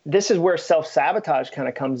that this is where self-sabotage kind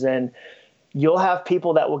of comes in. You'll have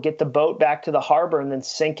people that will get the boat back to the harbor and then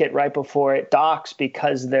sink it right before it docks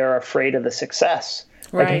because they're afraid of the success.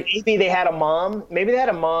 Right. Like maybe they had a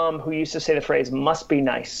mom who used to say the phrase, must be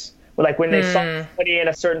nice. Like when they saw somebody in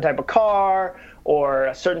a certain type of car or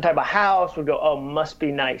a certain type of house, would go, oh, must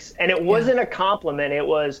be nice. And it wasn't a compliment. It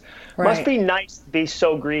was, must be nice to be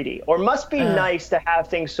so greedy, or must be nice to have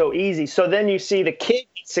things so easy. So then you see the kid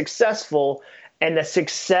successful, and the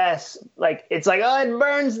success, like, it's like, oh, it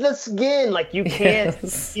burns the skin. Like, you can't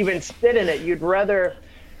even sit in it. You'd rather,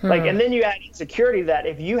 like, and then you add insecurity, that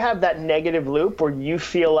if you have that negative loop where you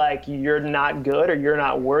feel like you're not good or you're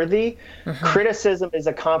not worthy, criticism is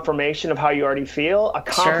a confirmation of how you already feel. A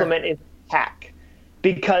compliment is attack,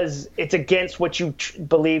 because it's against what you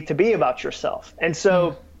believe to be about yourself. And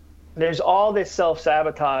so there's all this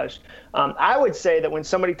self-sabotage. I would say that when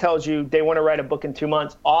somebody tells you they want to write a book in 2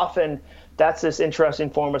 months, often that's this interesting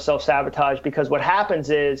form of self-sabotage, because what happens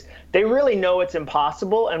is they really know it's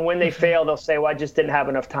impossible. And when they fail, they'll say, well, I just didn't have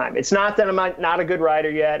enough time. It's not that I'm not a good writer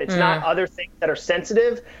yet. It's not other things that are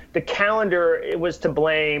sensitive. The calendar, it was to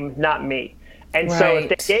blame, not me. And so if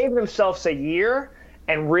they gave themselves a year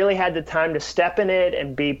and really had the time to step in it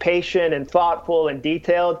and be patient and thoughtful and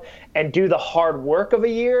detailed and do the hard work of a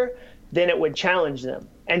year, then it would challenge them.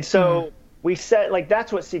 And so we set, like,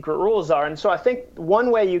 that's what secret rules are. And so I think one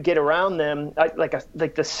way you get around them, like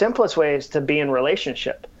the simplest way, is to be in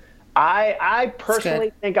relationship. I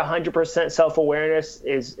personally think 100% self-awareness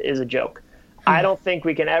is a joke. I don't think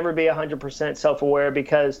we can ever be 100% self-aware,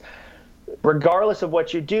 because regardless of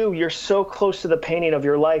what you do, you're so close to the painting of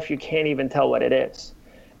your life, you can't even tell what it is.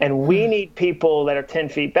 And we need people that are 10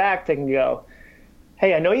 feet back that can go,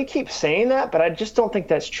 hey, I know you keep saying that, but I just don't think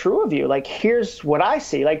that's true of you. Like, here's what I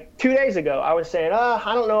see. Like 2 days ago, I was saying,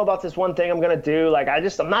 I don't know about this one thing I'm going to do. Like,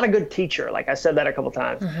 I'm not a good teacher. Like, I said that a couple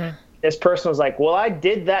times. This person was like, well, I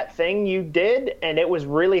did that thing you did, and it was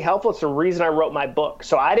really helpful. It's the reason I wrote my book.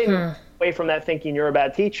 So I didn't go away from that thinking you're a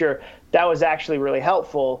bad teacher. That was actually really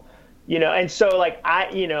helpful. And so, like,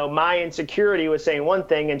 my insecurity was saying one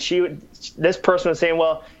thing, and this person was saying,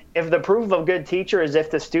 well, if the proof of a good teacher is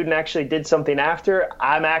if the student actually did something after,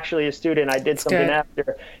 I'm actually a student, I did something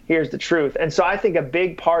after, here's the truth. And so I think a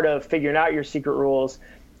big part of figuring out your secret rules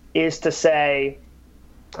is to say,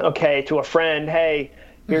 okay, to a friend, hey,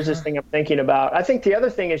 here's this thing I'm thinking about. I think the other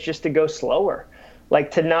thing is just to go slower.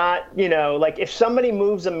 Like, to not, like, if somebody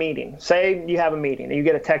moves a meeting, say you have a meeting and you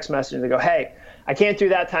get a text message and they go, hey, I can't do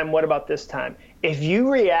that time, what about this time? If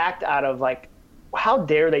you react out of, like, how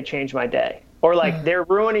dare they change my day? Or, like, they're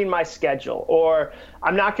ruining my schedule, or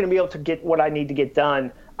I'm not going to be able to get what I need to get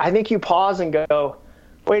done, I think you pause and go,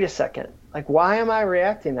 wait a second. Like, why am I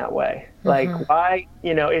reacting that way? Like, why,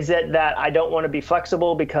 is it that I don't want to be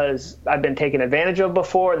flexible because I've been taken advantage of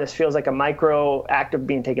before, and this feels like a micro act of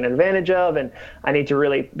being taken advantage of, and I need to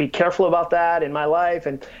really be careful about that in my life.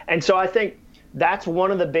 And so I think that's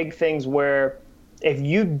one of the big things where if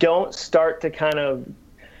you don't start to kind of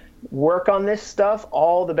work on this stuff,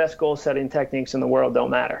 all the best goal setting techniques in the world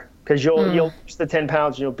don't matter, because you'll lose the 10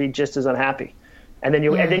 pounds and you'll be just as unhappy. And then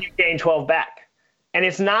you gain 12 back. And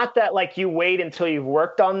it's not that, like, you wait until you've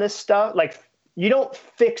worked on this stuff. Like, you don't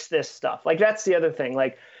fix this stuff. Like, that's the other thing.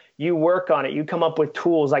 Like, you work on it, you come up with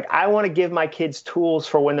tools. Like, I want to give my kids tools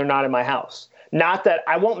for when they're not in my house. Not that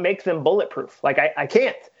I won't make them bulletproof. Like, I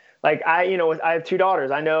can't. Like, I have 2 daughters.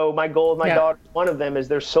 I know my goal with my daughter, one of them is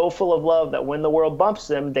they're so full of love that when the world bumps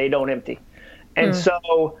them, they don't empty. And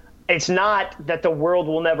so it's not that the world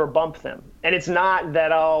will never bump them. And it's not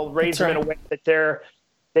that I'll raise them in a way that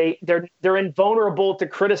they're invulnerable to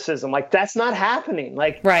criticism. Like, that's not happening.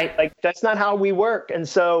 Like, that's not how we work. And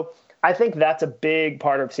so I think that's a big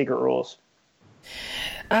part of secret rules.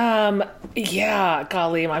 Yeah,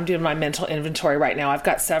 golly, I'm doing my mental inventory right now. I've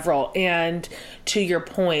got several. And to your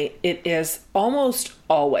point, it is almost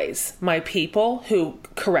always my people who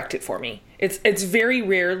correct it for me. It's very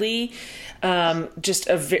rarely just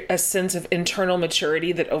a sense of internal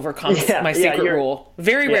maturity that overcomes my secret rule.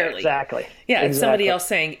 Very rarely. Exactly. Yeah, it's somebody else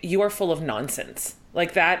saying, you are full of nonsense.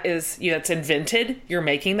 Like that is, it's invented. You're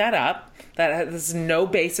making that up. That has no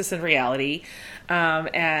basis in reality.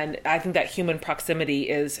 And I think that human proximity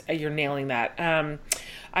you're nailing that.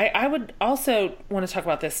 I would also want to talk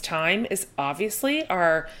about this. Time is obviously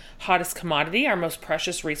our hottest commodity, our most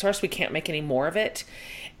precious resource. We can't make any more of it.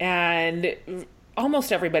 And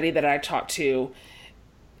almost everybody that I talk to,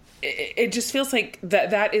 it just feels like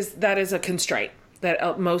that is a constraint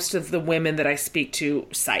that most of the women that I speak to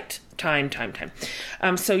cite. Time.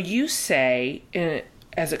 So you say,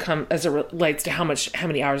 as it relates to how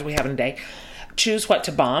many hours we have in a day, choose what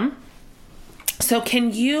to bomb. So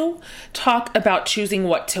can you talk about choosing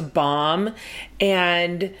what to bomb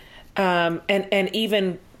and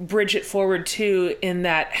even bridge it forward too, in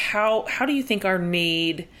that how do you think our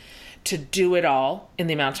need to do it all in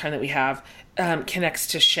the amount of time that we have connects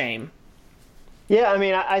to shame? Yeah, I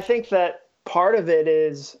mean, I think that part of it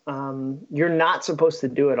is you're not supposed to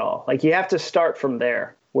do it all. Like, you have to start from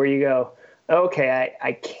there where you go, okay,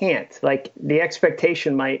 I can't. Like, the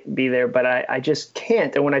expectation might be there, but I just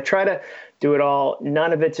can't. And when I try to do it all,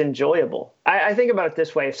 none of it's enjoyable. I think about it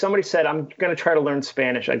this way. If somebody said, I'm going to try to learn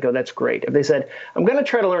Spanish, I'd go, that's great. If they said, I'm going to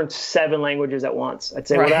try to learn 7 languages at once, I'd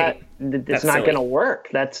say, well, that's not going to work.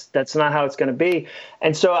 That's not how it's going to be.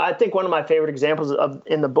 And so I think one of my favorite examples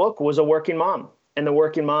in the book was a working mom. And the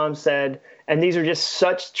working mom said, and these are just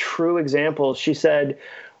such true examples. She said,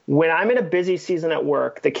 when I'm in a busy season at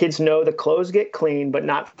work, the kids know the clothes get clean, but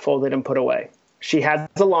not folded and put away. She has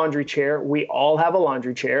a laundry chair. We all have a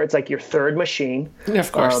laundry chair. It's like your third machine.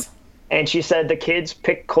 Of course. And she said the kids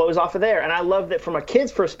pick clothes off of there. And I love that from a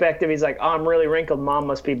kid's perspective. He's like, oh, I'm really wrinkled. Mom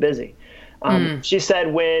must be busy. She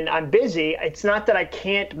said, when I'm busy, it's not that I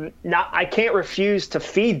can't refuse to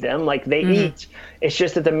feed them like they eat. It's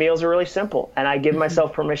just that the meals are really simple. And I give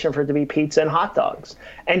myself permission for it to be pizza and hot dogs.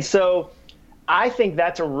 And so I think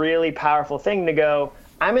that's a really powerful thing to go,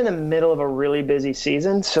 I'm in the middle of a really busy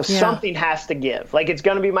season, so something has to give. Like, it's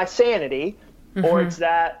going to be my sanity, or it's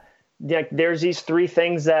that there's these 3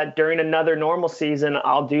 things that during another normal season,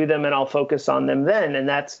 I'll do them and I'll focus on them then. And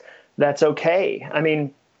that's okay. I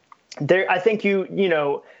mean, I think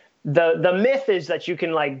the myth is that you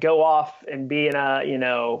can like go off and be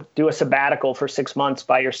in do a sabbatical for 6 months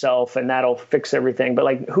by yourself and that'll fix everything. But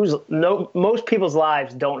like most people's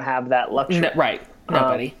lives don't have that luxury. Right.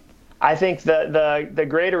 Nobody. I think the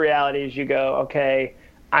greater reality is you go, okay,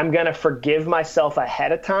 I'm going to forgive myself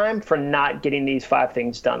ahead of time for not getting these 5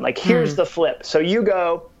 things done. Like, here's the flip. So you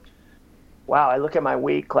go, wow, I look at my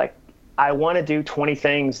week, like, I want to do 20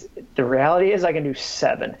 things. The reality is I can do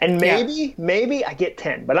 7. And maybe I get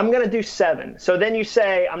 10, but I'm going to do 7. So then you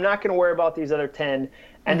say, I'm not going to worry about these other 10.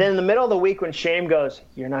 And then in the middle of the week when shame goes,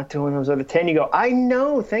 you're not doing those other 10, you go, I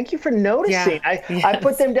know. Thank you for noticing. I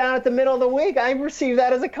put them down at the middle of the week. I receive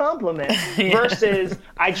that as a compliment. Versus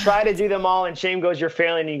I try to do them all and shame goes, you're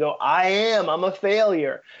failing. And you go, I'm a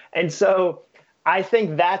failure. And so I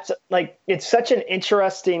think that's like, it's such an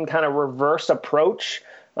interesting kind of reverse approach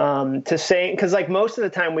to saying, because like most of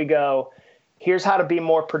the time we go, here's how to be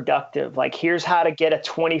more productive. Like, here's how to get a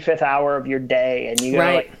 25th hour of your day. And you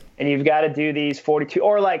go and you've got to do these 42,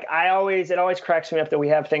 or like it always cracks me up that we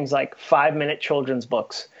have things like 5-minute children's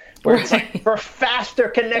books where it's like for faster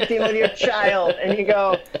connecting with your child. And you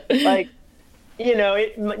go like,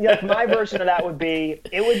 like my version of that would be,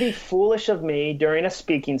 it would be foolish of me during a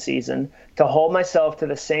speaking season to hold myself to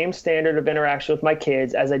the same standard of interaction with my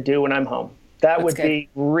kids as I do when I'm home. That would be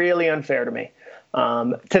really unfair to me.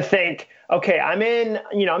 To think, okay, I'm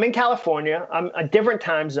in California. I'm a different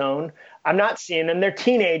time zone. I'm not seeing them. They're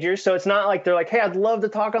teenagers, so it's not like they're like, hey, I'd love to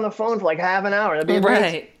talk on the phone for like half an hour. That'd be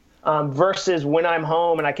amazing. Versus when I'm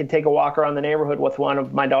home and I can take a walk around the neighborhood with one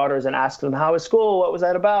of my daughters and ask them, how was school? What was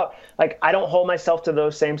that about? Like, I don't hold myself to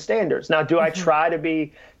those same standards. Now, do I try to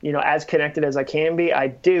be, as connected as I can be? I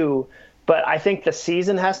do. But I think the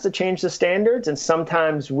season has to change the standards. And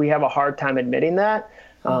sometimes we have a hard time admitting that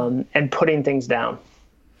and putting things down.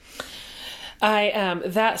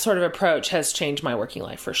 That sort of approach has changed my working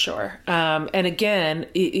life for sure. And again,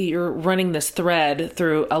 you're running this thread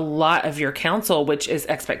through a lot of your counsel, which is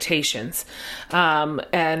expectations.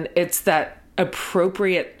 And it's that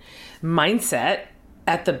appropriate mindset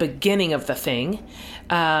at the beginning of the thing,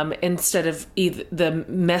 instead of either the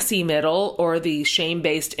messy middle or the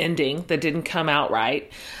shame-based ending that didn't come out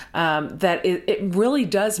right. That it really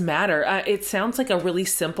does matter. It sounds like a really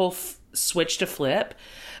simple switch to flip,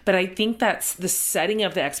 but I think that's the setting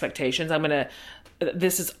of the expectations. I'm going to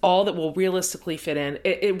this is all that will realistically fit in.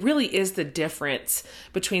 It really is the difference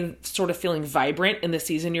between sort of feeling vibrant in the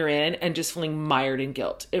season you're in and just feeling mired in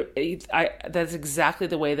guilt. That's exactly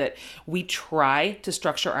the way that we try to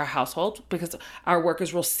structure our household, because our work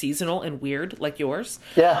is real seasonal and weird, like yours.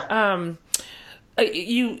 Yeah.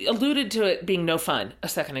 You alluded to it being no fun a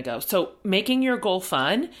second ago. So making your goal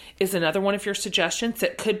fun is another one of your suggestions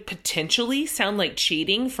that could potentially sound like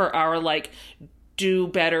cheating for our do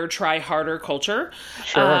better, try harder culture.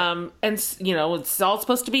 Sure. And it's all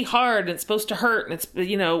supposed to be hard and it's supposed to hurt. And it's,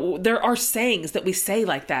 there are sayings that we say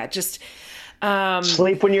like that. Just,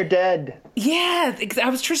 sleep when you're dead. Yeah. I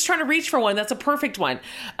was just trying to reach for one. That's a perfect one.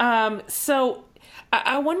 So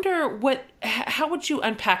I wonder how would you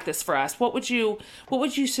unpack this for us? What would you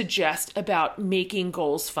suggest about making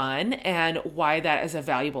goals fun and why that is a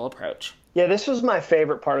valuable approach? Yeah, this was my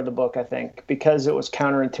favorite part of the book, I think, because it was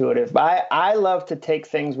counterintuitive. I love to take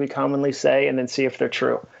things we commonly say and then see if they're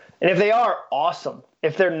true. And if they are, awesome.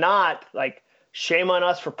 If they're not, shame on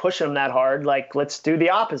us for pushing them that hard. Let's do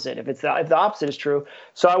the opposite if the opposite is true.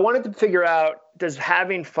 So I wanted to figure out, does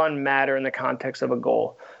having fun matter in the context of a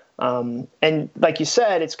goal? And like you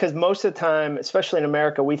said, it's because most of the time, especially in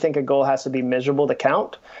America, we think a goal has to be miserable to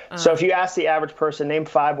count. So if you ask the average person, name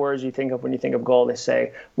 5 words you think of when you think of goal, they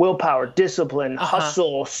say willpower, discipline,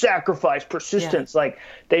 hustle, sacrifice, persistence. Yeah.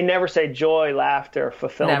 They never say joy, laughter,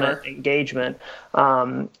 fulfillment, engagement.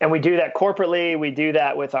 And we do that corporately. We do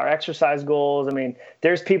that with our exercise goals. I mean,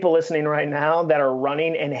 there's people listening right now that are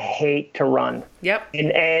running and hate to run. Yep.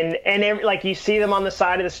 And you see them on the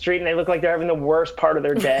side of the street and they look like they're having the worst part of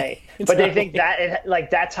their day. But they think that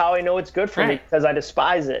that's how I know it's good for me, because I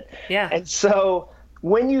despise it. Yeah. And so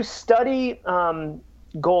when you study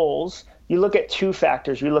goals, you look at 2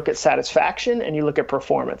 factors. You look at satisfaction and you look at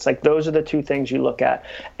performance. Those are the 2 things you look at.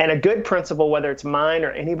 And a good principle, whether it's mine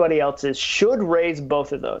or anybody else's, should raise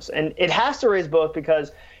both of those. And it has to raise both,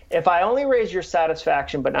 because if I only raise your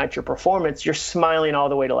satisfaction but not your performance, you're smiling all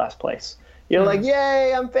the way to last place. You're like,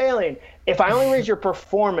 yay, I'm failing. If I only raise your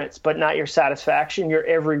performance but not your satisfaction, you're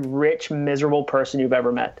every rich, miserable person you've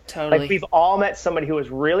ever met. Totally. We've all met somebody who was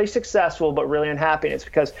really successful but really unhappy. It's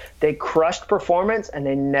because they crushed performance and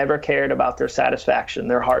they never cared about their satisfaction,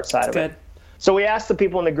 their heart side of it. So we asked the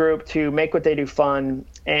people in the group to make what they do fun,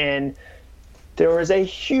 and there was a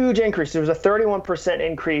huge increase. There was a 31%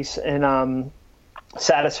 increase in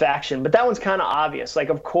satisfaction, but that one's kind of obvious.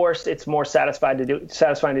 Of course, it's more satisfying to do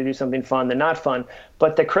something fun than not fun.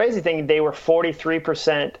 But the crazy thing, they were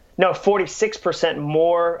 46%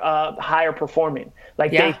 more higher performing.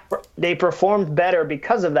 They performed better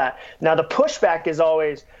because of that. Now the pushback is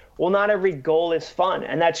always, well, not every goal is fun,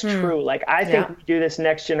 and that's true. I think we do this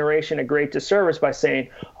next generation a great disservice by saying,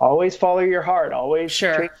 always follow your heart, always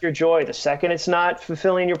chase your joy. The second it's not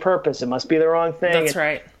fulfilling your purpose, it must be the wrong thing. That's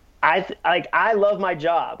right. I love my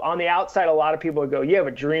job. On the outside, a lot of people would go, you have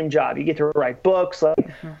a dream job. You get to write books. Last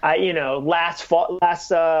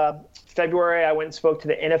February, I went and spoke to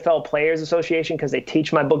the NFL Players Association because they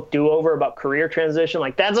teach my book Do-Over about career transition.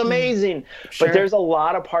 That's amazing. Sure. But there's a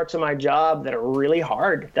lot of parts of my job that are really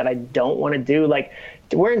hard that I don't want to do.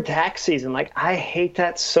 We're in tax season. I hate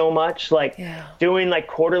that so much. Doing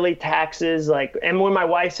quarterly taxes. And when my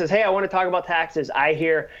wife says, hey, I want to talk about taxes, I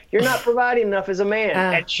hear, you're not providing enough as a man.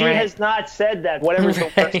 And she has not said that. Whatever's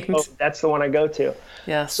the worst quote, that's the one I go to.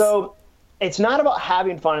 Yes. So it's not about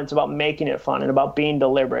having fun. It's about making it fun and about being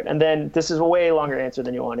deliberate. And then this is a way longer answer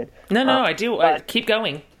than you wanted. No, I do. Keep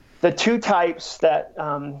going. The 2 types that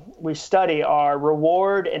we study are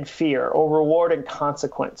reward and fear, or reward and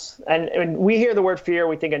consequence. And we hear the word fear,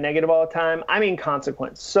 we think of negative all the time. I mean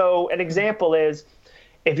consequence. So an example is,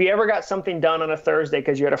 if you ever got something done on a Thursday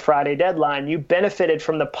because you had a Friday deadline, you benefited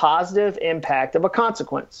from the positive impact of a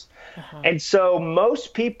consequence. And so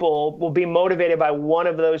most people will be motivated by one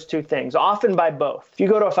of those 2 things, often by both. If you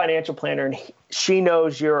go to a financial planner and she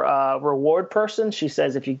knows you're a reward person, she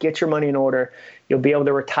says, if you get your money in order, you'll be able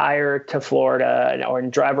to retire to Florida or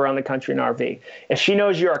drive around the country in an RV. If she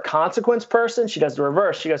knows you're a consequence person, she does the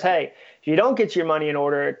reverse. She goes, hey, if you don't get your money in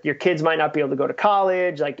order, your kids might not be able to go to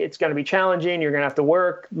college. It's going to be challenging. You're going to have to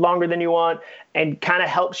work longer than you want, and kind of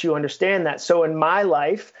helps you understand that. So in my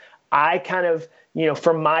life, I kind of,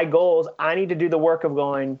 for my goals, I need to do the work of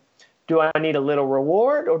going, do I need a little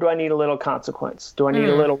reward or do I need a little consequence? Do I need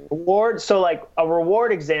a little reward? So a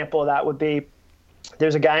reward example of that would be,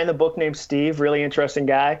 there's a guy in the book named Steve, really interesting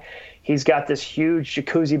guy. He's got this huge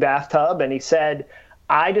jacuzzi bathtub, and he said,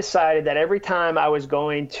 I decided that every time I was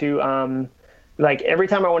going to like every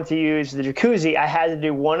time I wanted to use the jacuzzi, I had to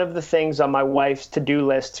do one of the things on my wife's to-do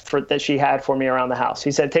list that she had for me around the house.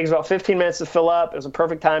 He said it takes about 15 minutes to fill up. It was a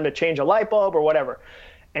perfect time to change a light bulb or whatever.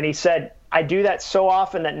 And he said, I do that so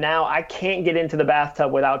often that now I can't get into the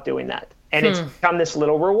bathtub without doing that. And it's become this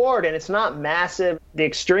little reward, and it's not massive. The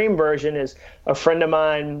extreme version is a friend of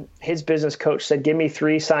mine, his business coach said, give me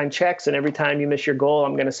 3 signed checks, and every time you miss your goal,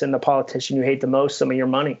 I'm going to send the politician you hate the most some of your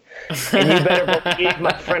money. And you better believe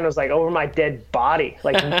my friend was like, over my dead body.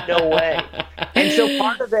 Like, no way. And so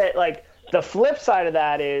part of it, like, the flip side of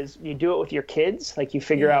that is you do it with your kids. Like, you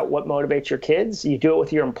figure out what motivates your kids. You do it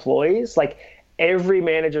with your employees. Like, every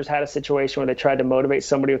manager's had a situation where they tried to motivate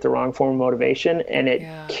somebody with the wrong form of motivation, and it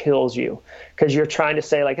kills you because you're trying to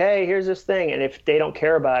say like, hey, here's this thing. And if they don't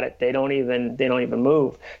care about it, they don't even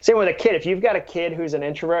move. Same with a kid. If you've got a kid who's an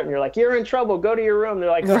introvert and you're like, you're in trouble, go to your room. They're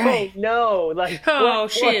like, oh, no. Like,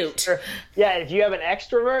 shoot. Yeah. If you have an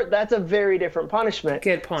extrovert, that's a very different punishment.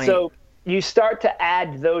 Good point. So you start to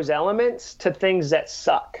add those elements to things that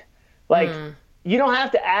suck. Like, you don't have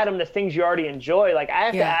to add them to things you already enjoy. Like, I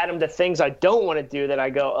have to add them to things I don't want to do that I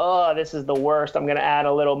go, oh, this is the worst. I'm going to add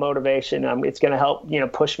a little motivation. It's going to help,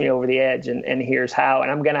 push me over the edge. And here's how. And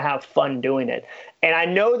I'm going to have fun doing it. And I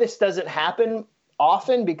know this doesn't happen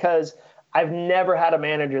often because I've never had a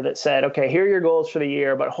manager that said, okay, here are your goals for the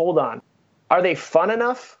year, but hold on. Are they fun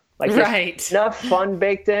enough? Like, enough fun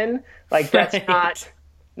baked in? Like, that's not,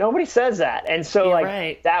 nobody says that. And so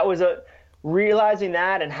that was realizing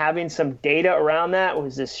that and having some data around that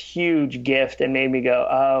was this huge gift and made me go,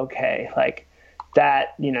 oh, okay, like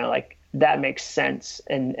that, like that makes sense.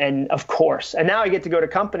 And of course, and now I get to go to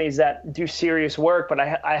companies that do serious work, but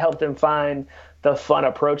I help them find the fun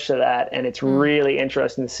approach to that. And it's really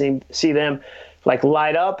interesting to see them like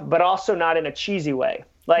light up, but also not in a cheesy way.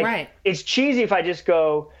 Like it's cheesy if I just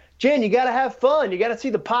go, Jen, you got to have fun. You got to see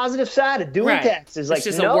the positive side of doing taxes. Like, it's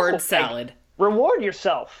just a word salad. Reward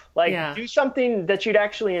yourself. Like, do something that you'd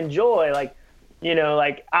actually enjoy. Like,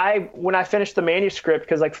 like when I finished the manuscript,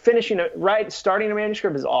 because like starting a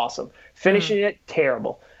manuscript is awesome. Finishing it,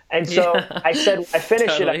 terrible. And so I said, I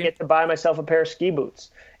finished it, I get to buy myself a pair of ski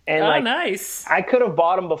boots. And nice. I could have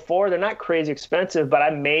bought them before. They're not crazy expensive, but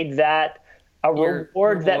I made that a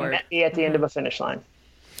reward that met me at the end of a finish line.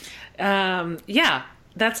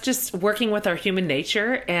 That's just working with our human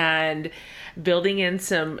nature and building in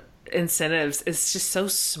some incentives is just so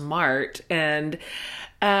smart. And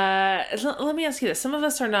let me ask you this. Some of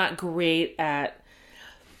us are not great at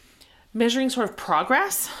measuring sort of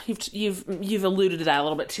progress. You've alluded to that a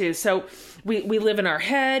little bit too. So we live in our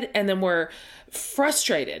head, and then we're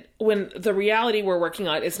frustrated when the reality we're working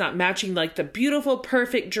on is not matching like the beautiful,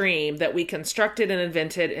 perfect dream that we constructed and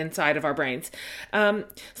invented inside of our brains.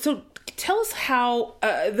 So tell us how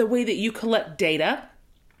the way that you collect data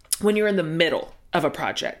when you're in the middle of a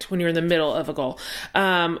project, when you're in the middle of a goal,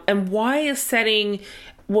 and why is setting,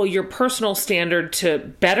 your personal standard to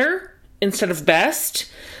better instead of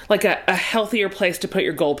best, like a healthier place to put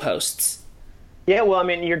your goalposts? Yeah, well, I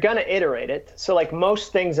mean, you're going to iterate it. So like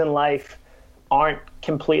most things in life aren't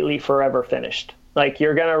completely forever finished. Like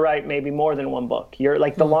you're going to write maybe more than one book. You're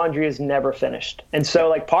like the laundry is never finished. And so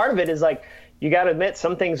like part of it is like, you got to admit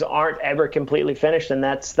some things aren't ever completely finished, and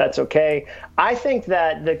that's okay. I think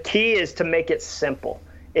that the key is to make it simple.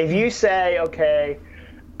 If you say, okay,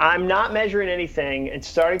 I'm not measuring anything, and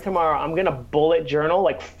starting tomorrow, I'm going to bullet journal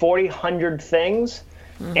like 4,000 things,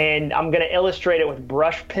 and I'm going to illustrate it with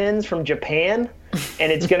brush pens from Japan,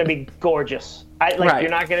 and it's going to be gorgeous. You're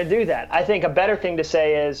not going to do that. I think a better thing to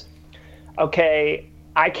say is, okay,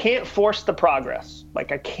 I can't force the progress.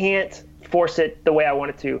 Like I can't force it the way I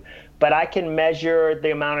want it to, but I can measure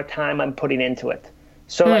the amount of time I'm putting into it.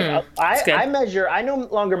 So like I no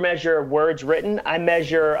longer measure words written. I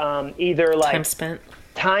measure either like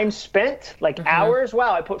time spent, like hours.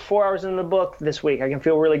 Wow, I put 4 hours in the book this week. I can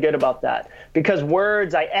feel really good about that because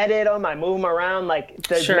words, I edit them, I move them around. Like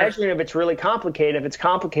the measuring of it's really complicated. If it's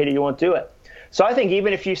complicated, you won't do it. So I think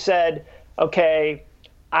even if you said, okay,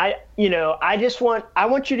 I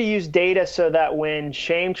want you to use data so that when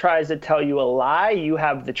shame tries to tell you a lie, you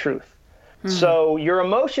have the truth. So your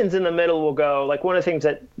emotions in the middle will go, like one of the things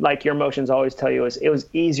that like your emotions always tell you is it was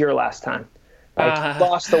easier last time. Like you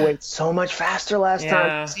lost the weight so much faster last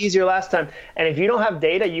time. It's easier last time. And if you don't have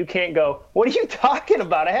data, you can't go, what are you talking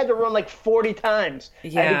about? I had to run like 40 times. I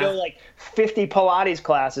had to go like 50 Pilates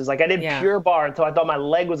classes. Like I did Pure Barre until I thought my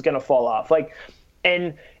leg was going to fall off.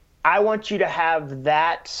 And I want you to have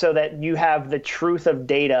that so that you have the truth of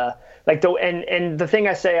data. And the thing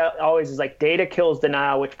I say always is like data kills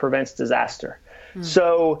denial, which prevents disaster.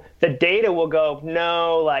 So the data will go,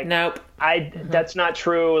 no, like, nope. that's not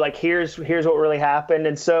true. Like, here's what really happened.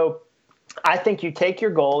 And so I think you take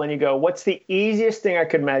your goal and you go, what's the easiest thing I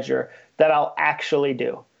could measure that I'll actually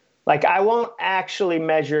do? Like, I won't actually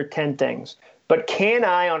measure 10 things, but can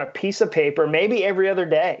I, on a piece of paper, maybe every other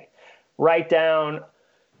day, write down,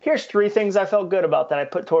 here's 3 things I felt good about that I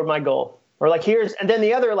put toward my goal. Or like, and then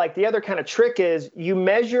the other kind of trick is you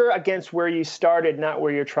measure against where you started, not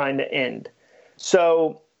where you're trying to end.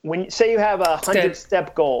 So when say you have a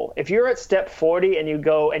 100-step goal, if you're at step 40 and you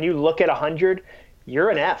go and you look at 100, you're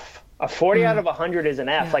an F. A 40 out of 100 is an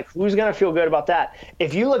F. Yeah. Like, who's going to feel good about that?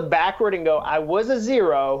 If you look backward and go, I was a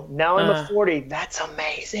 0, now I'm a 40, that's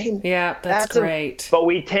amazing. Yeah, that's great. But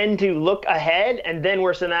we tend to look ahead, and then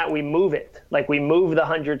worse than that, we move it. Like, we move the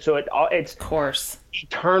 100, so it's of course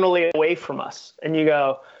eternally away from us. And you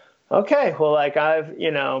go, okay, well, like I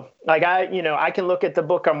can look at the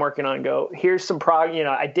book I'm working on and go, here's some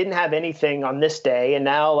I didn't have anything on this day, and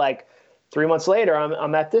now, like, 3 months later,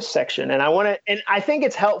 I'm at this section, and I think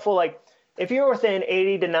it's helpful. Like, if you're within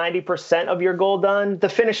 80 to 90% of your goal done, the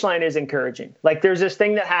finish line is encouraging. Like, there's this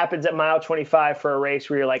thing that happens at mile 25 for a race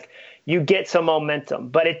where you're like, you get some momentum,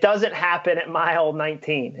 but it doesn't happen at mile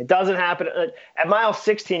 19. It doesn't happen at mile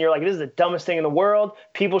 16. You're like, this is the dumbest thing in the world.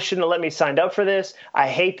 People shouldn't have let me sign up for this. I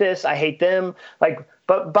hate this. I hate them. Like,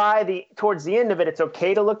 but towards the end of it, it's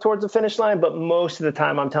okay to look towards the finish line. But most of the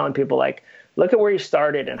time I'm telling people, like, look at where you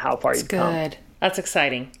started and how far you've come. Good. That's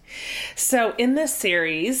exciting. So in this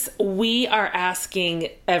series, we are asking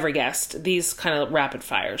every guest these kind of rapid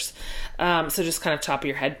fires. So just kind of top of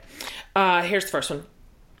your head. Here's the first one.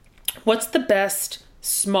 What's the best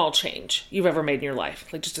small change you've ever made in your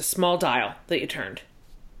life? Like, just a small dial that you turned.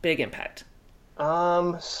 Big impact.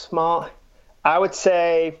 Small. I would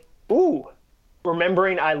say,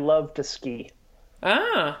 remembering I love to ski.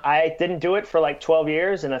 I didn't do it for like 12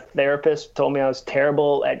 years, and a therapist told me I was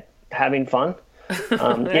terrible at having fun.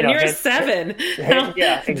 And you're 7.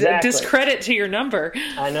 Yeah, exactly. Discredit to your number.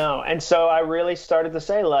 I know. And so I really started to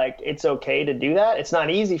say, like, it's okay to do that. It's not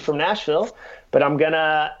easy from Nashville, but I'm going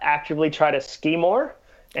to actively try to ski more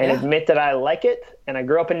and admit that I like it. And I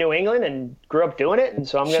grew up in New England and grew up doing it. And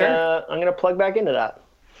so I'm going to plug back into that.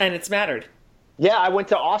 And it's mattered. Yeah, I went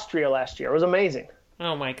to Austria last year. It was amazing.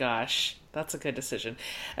 Oh my gosh. That's a good decision.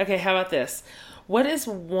 Okay, how about this? What is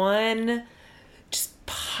one just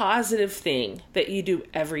positive thing that you do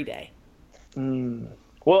every day?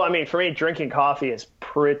 Well, I mean, for me, drinking coffee is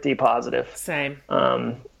pretty positive. Same.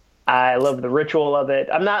 I love the ritual of it.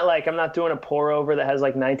 I'm not doing a pour over that has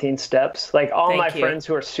like 19 steps. Like, all my friends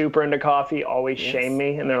who are super into coffee always shame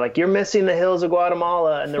me, and they're like, "You're missing the hills of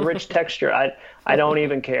Guatemala and the rich texture." I don't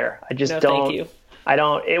even care. I just don't. Thank you. I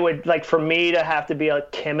don't. It would, like, for me to have to be a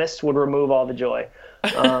chemist would remove all the joy.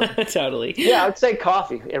 Totally. Yeah, I would say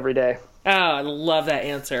coffee every day. Oh, I love that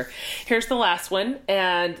answer. Here's the last one,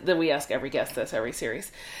 and then we ask every guest this every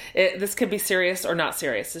series. This could be serious or not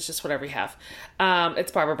serious. It's just whatever you have.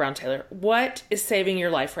 It's Barbara Brown Taylor. What is saving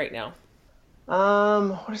your life right now?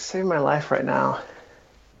 What is saving my life right now?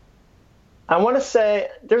 I want to say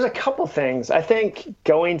there's a couple things. I think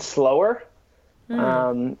going slower,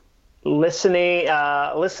 listening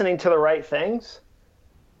to the right things,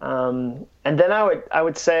 and then I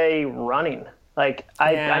would say running. Like,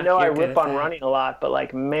 I know I rip on running a lot, but,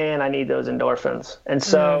 like, man, I need those endorphins. And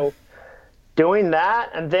so doing that,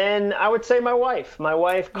 and then I would say my wife. My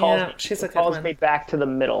wife calls me back to the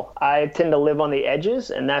middle. I tend to live on the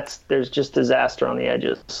edges, and there's just disaster on the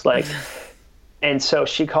edges. Like, and so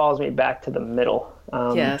she calls me back to the middle.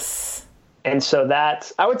 Yes. And so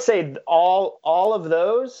I would say all of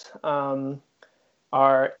those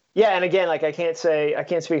are. Yeah, and again, like, I can't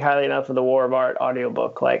speak highly enough of the War of Art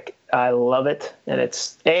audiobook. Like, I love it, and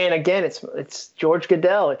again, it's George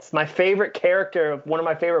Goodell. It's my favorite character of one of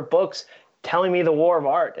my favorite books telling me the War of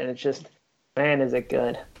Art, and it's just, man, is it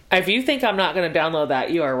good. If you think I'm not going to download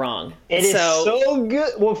that, you are wrong. It is so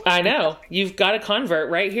good. Well, I know. You've got a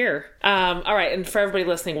convert right here. All right, and for everybody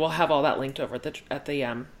listening, we'll have all that linked over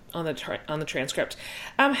on the transcript.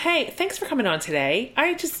 Hey, thanks for coming on today.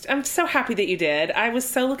 I'm so happy that you did. I was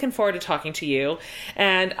so looking forward to talking to you.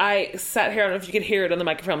 And I sat here, I don't know if you could hear it on the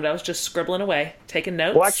microphone, but I was just scribbling away, taking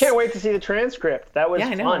notes. Well, I can't wait to see the transcript. That was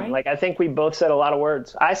fun. Right? Like, I think we both said a lot of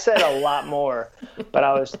words. I said a lot more, but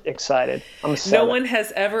I was excited. No one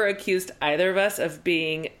has ever accused either of us of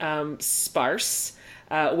being sparse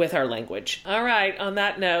with our language. All right. On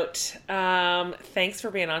that note, thanks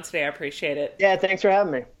for being on today. I appreciate it. Yeah. Thanks for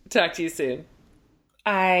having me. Talk to you soon.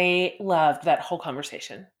 I loved that whole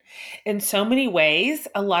conversation. In so many ways,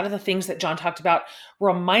 a lot of the things that John talked about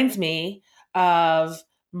reminds me of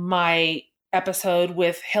my episode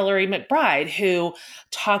with Hillary McBride, who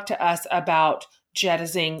talked to us about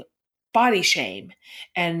jettisoning body shame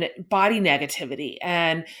and body negativity,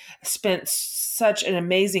 and spent such an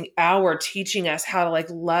amazing hour teaching us how to like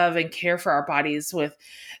love and care for our bodies with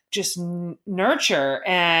just nurture.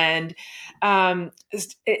 And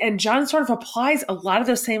John sort of applies a lot of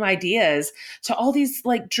those same ideas to all these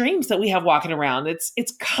like dreams that we have walking around. It's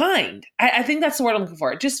kind. I think that's the word I'm looking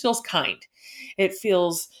for. It just feels kind. It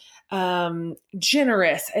feels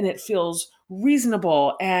generous, and it feels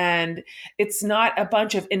reasonable, and it's not a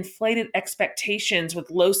bunch of inflated expectations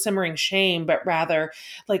with low simmering shame, but rather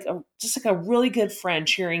like just like a really good friend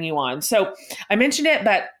cheering you on. So I mentioned it,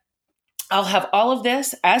 but I'll have all of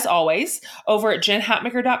this, as always, over at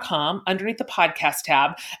jenhatmaker.com underneath the podcast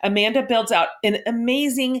tab. Amanda builds out an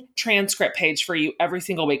amazing transcript page for you every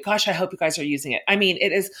single week. Gosh, I hope you guys are using it. I mean,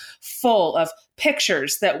 it is full of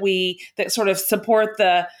pictures that sort of support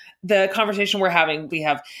the conversation we're having. We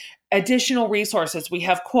have additional resources. We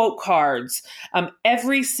have quote cards.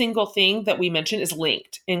 Every single thing that we mentioned is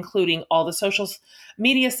linked, including all the social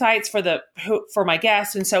media sites for my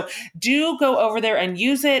guests. And so do go over there and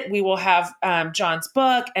use it. We will have John's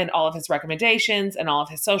book and all of his recommendations and all of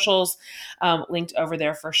his socials linked over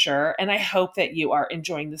there for sure. And I hope that you are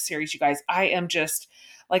enjoying the series, you guys. I am just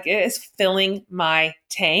like, it is filling my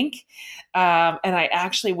tank. And I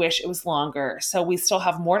actually wish it was longer. So we still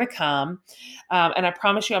have more to come. And I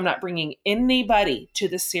promise you, I'm not bringing anybody to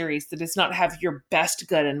this series that does not have your best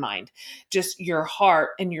good in mind. Just your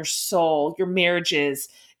heart and your soul, your marriages,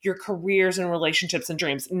 your careers and relationships and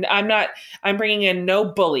dreams. I'm bringing in no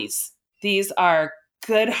bullies. These are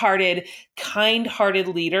good-hearted, kind-hearted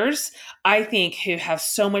leaders, I think, who have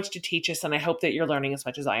so much to teach us, and I hope that you're learning as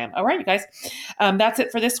much as I am. All right, you guys, that's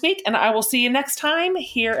it for this week, and I will see you next time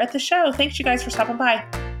here at the show. Thanks, you guys, for stopping by.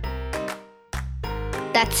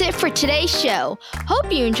 That's it for today's show.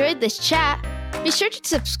 Hope you enjoyed this chat. Be sure to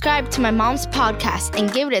subscribe to my mom's podcast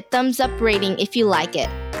and give it a thumbs up rating if you like it.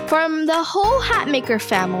 From the whole Hatmaker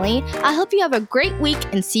family, I hope you have a great week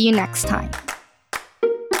and see you next time.